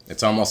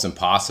 it's almost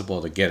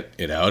impossible to get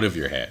it out of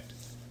your head.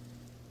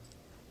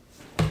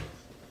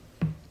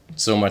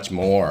 So much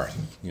more,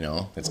 you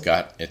know.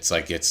 It's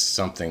like it's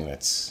something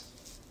that's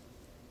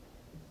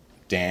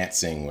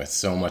dancing with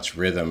so much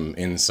rhythm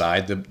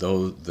inside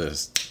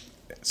the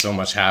so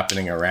much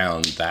happening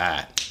around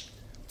that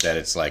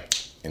it's like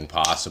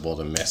impossible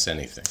to miss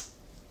anything.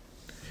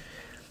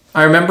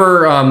 I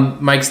remember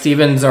Mike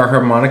Stevens, our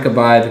harmonica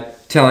bud,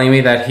 telling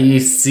me that he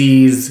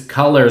sees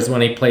colors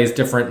when he plays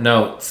different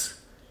notes.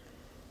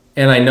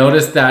 And I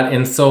noticed that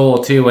in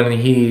Soul too, when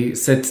he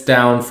sits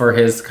down for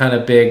his kind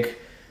of big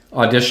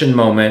audition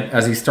moment,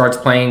 as he starts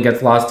playing,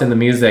 gets lost in the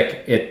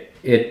music,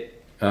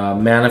 it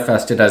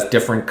manifested as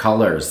different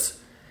colors.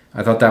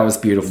 I thought that was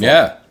beautiful.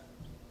 Yeah,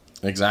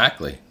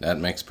 exactly. That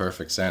makes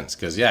perfect sense.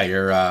 Because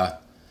you're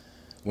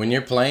when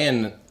you're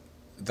playing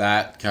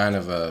that kind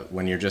of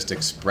when you're just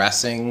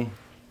expressing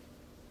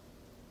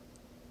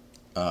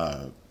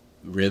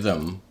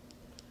rhythm,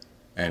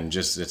 and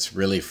just it's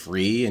really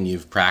free, and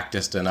you've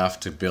practiced enough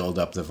to build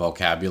up the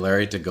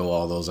vocabulary to go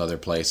all those other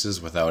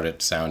places without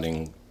it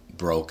sounding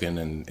broken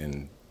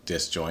and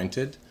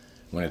disjointed,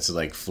 when it's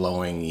like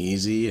flowing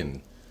easy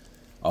and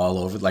all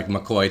over. Like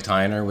McCoy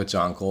Tyner with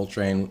John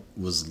Coltrane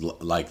was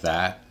like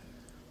that.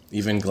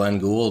 Even Glenn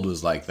Gould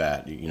was like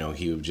that. You know,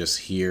 he would just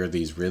hear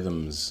these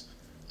rhythms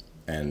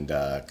and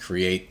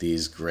create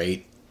these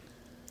great.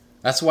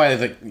 That's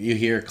why you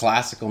hear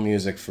classical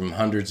music from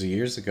hundreds of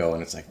years ago,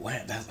 and it's like,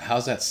 what?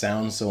 How's that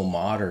sound so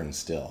modern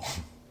still?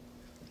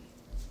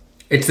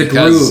 It's a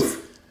groove.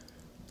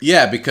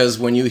 Yeah, because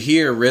when you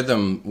hear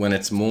rhythm, when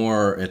it's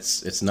more,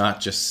 it's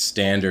not just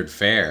standard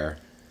fare.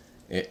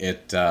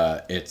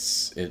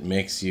 it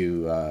makes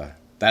you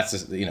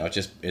that's you know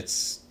just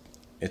it's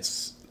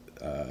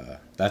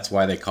that's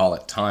why they call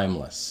it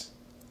timeless,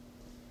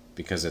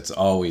 because it's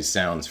always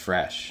sounds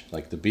fresh,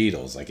 like the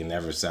Beatles. Like it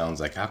never sounds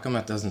like, how come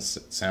that doesn't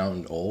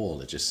sound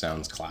old? It just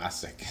sounds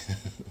classic.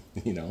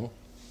 You know,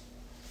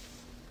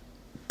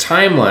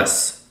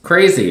 timeless,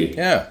 crazy.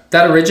 Yeah,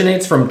 that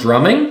originates from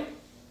drumming.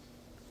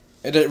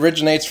 It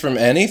originates from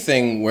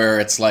anything where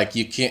it's like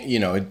you can't, you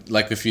know,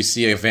 like if you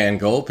see a Van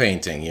Gogh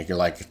painting, you're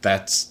like,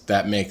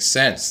 that makes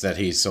sense that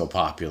he's so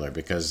popular,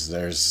 because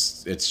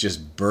it's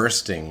just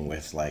bursting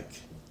with like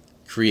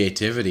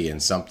creativity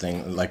and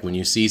something. Like when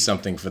you see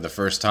something for the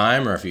first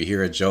time, or if you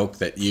hear a joke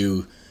that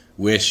you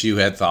wish you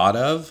had thought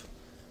of,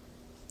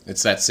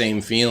 it's that same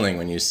feeling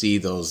when you see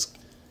those,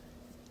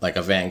 like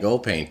a Van Gogh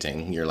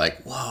painting. You're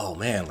like, whoa,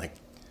 man, like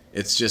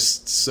it's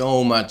just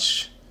so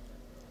much.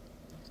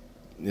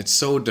 It's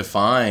so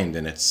defined,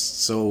 and it's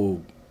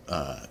so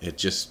it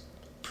just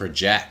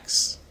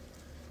projects.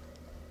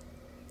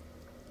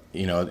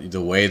 You know,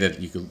 the way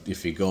that you could,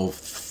 if you go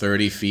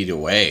 30 feet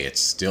away,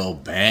 it's still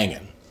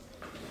banging.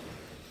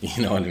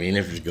 You know what I mean?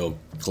 If you go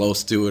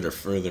close to it or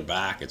further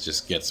back, it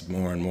just gets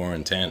more and more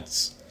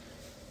intense.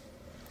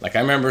 Like I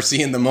remember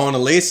seeing the Mona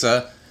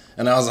Lisa,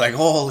 and I was like,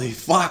 holy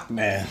fuck,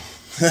 man.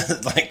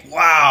 Like,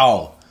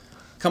 wow.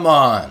 Come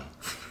on.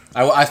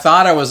 I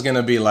thought I was going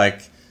to be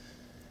like,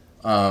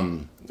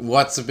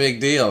 what's the big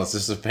deal? It's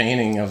just a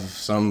painting of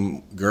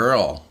some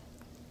girl.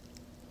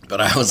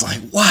 But I was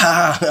like,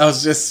 wow. I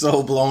was just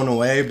so blown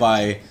away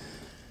by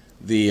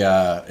the,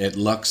 it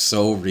looks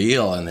so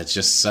real, and it's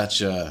just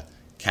such a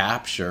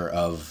capture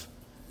of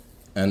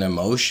an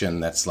emotion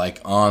that's like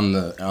on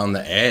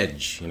the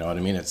edge. You know what I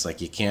mean? It's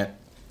like you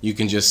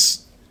can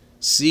just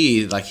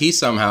see, like he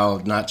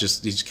somehow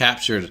he's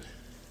captured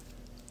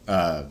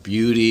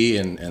beauty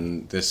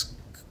and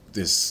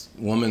this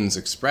woman's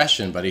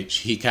expression, but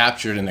he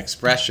captured an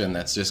expression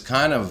that's just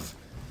kind of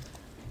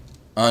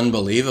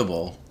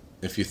unbelievable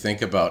if you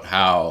think about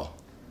how,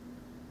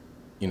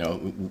 you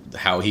know,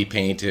 how he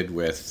painted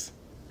with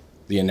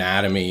the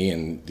anatomy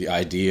and the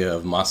idea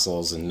of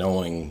muscles, and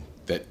knowing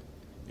that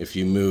if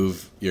you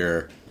move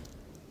your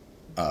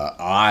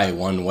eye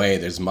one way,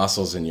 there's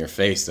muscles in your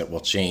face that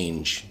will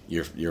change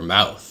your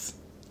mouth.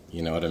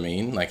 You know what I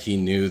mean? Like he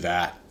knew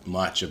that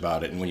much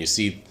about it. And when you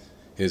see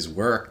his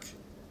work,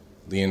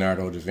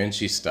 Leonardo da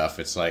Vinci stuff,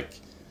 it's like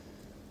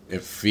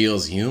it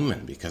feels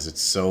human because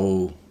it's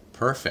so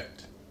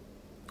perfect.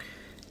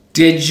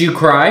 Did you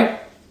cry?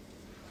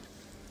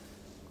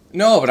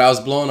 No, but I was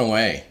blown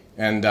away.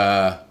 And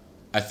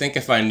I think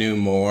if I knew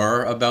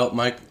more about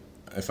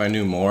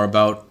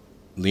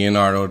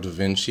Leonardo da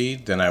Vinci,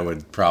 then I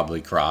would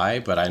probably cry.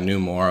 But I knew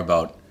more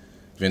about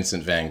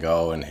Vincent van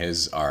Gogh and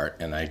his art,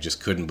 and I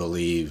just couldn't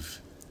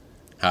believe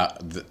how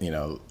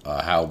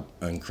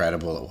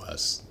incredible it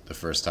was the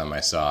first time I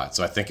saw it.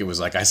 So I think it was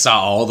like I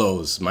saw all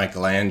those,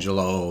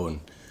 Michelangelo and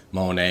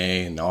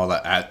Monet and all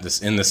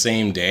that in the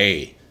same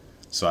day.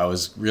 So I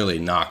was really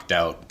knocked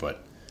out,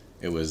 but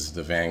it was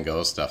the Van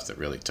Gogh stuff that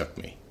really took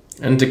me.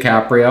 And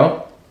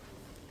DiCaprio.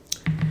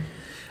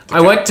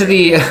 I went to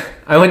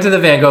the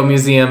Van Gogh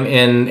Museum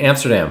in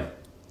Amsterdam.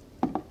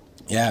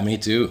 Yeah, me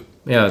too.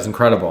 Yeah, it was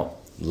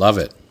incredible. Love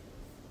it.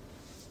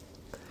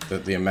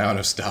 The amount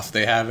of stuff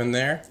they have in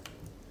there,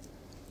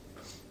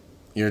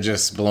 you're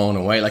just blown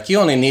away. Like you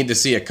only need to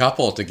see a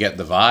couple to get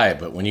the vibe,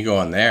 but when you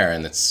go in there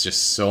and it's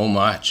just so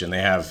much, and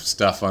they have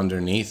stuff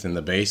underneath in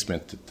the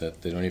basement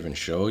that they don't even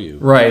show you.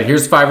 Right,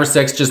 here's 5 or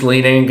 6 just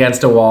leaning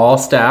against a wall,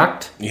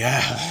 stacked.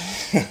 Yeah.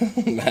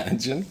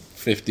 Imagine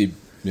 $50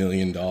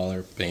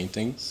 million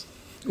paintings.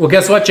 Well,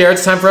 guess what, Jared?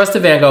 It's time for us to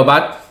Van Gogh,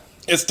 bud.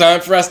 It's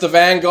time for us to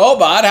Van Gogh,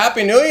 bud.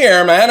 Happy New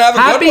Year, man. Have a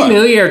good one. Happy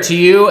New Year to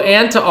you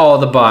and to all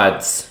the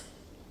buds.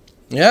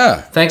 Yeah.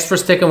 Thanks for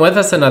sticking with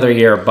us another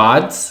year,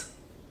 buds.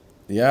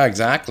 Yeah,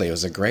 exactly. It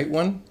was a great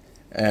one,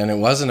 and it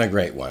wasn't a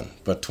great one.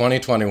 But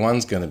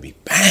 2021's going to be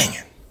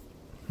banging.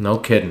 No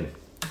kidding.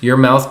 Your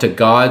mouth to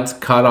God's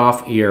cut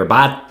off ear,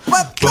 bud.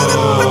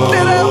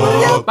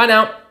 Bye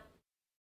now.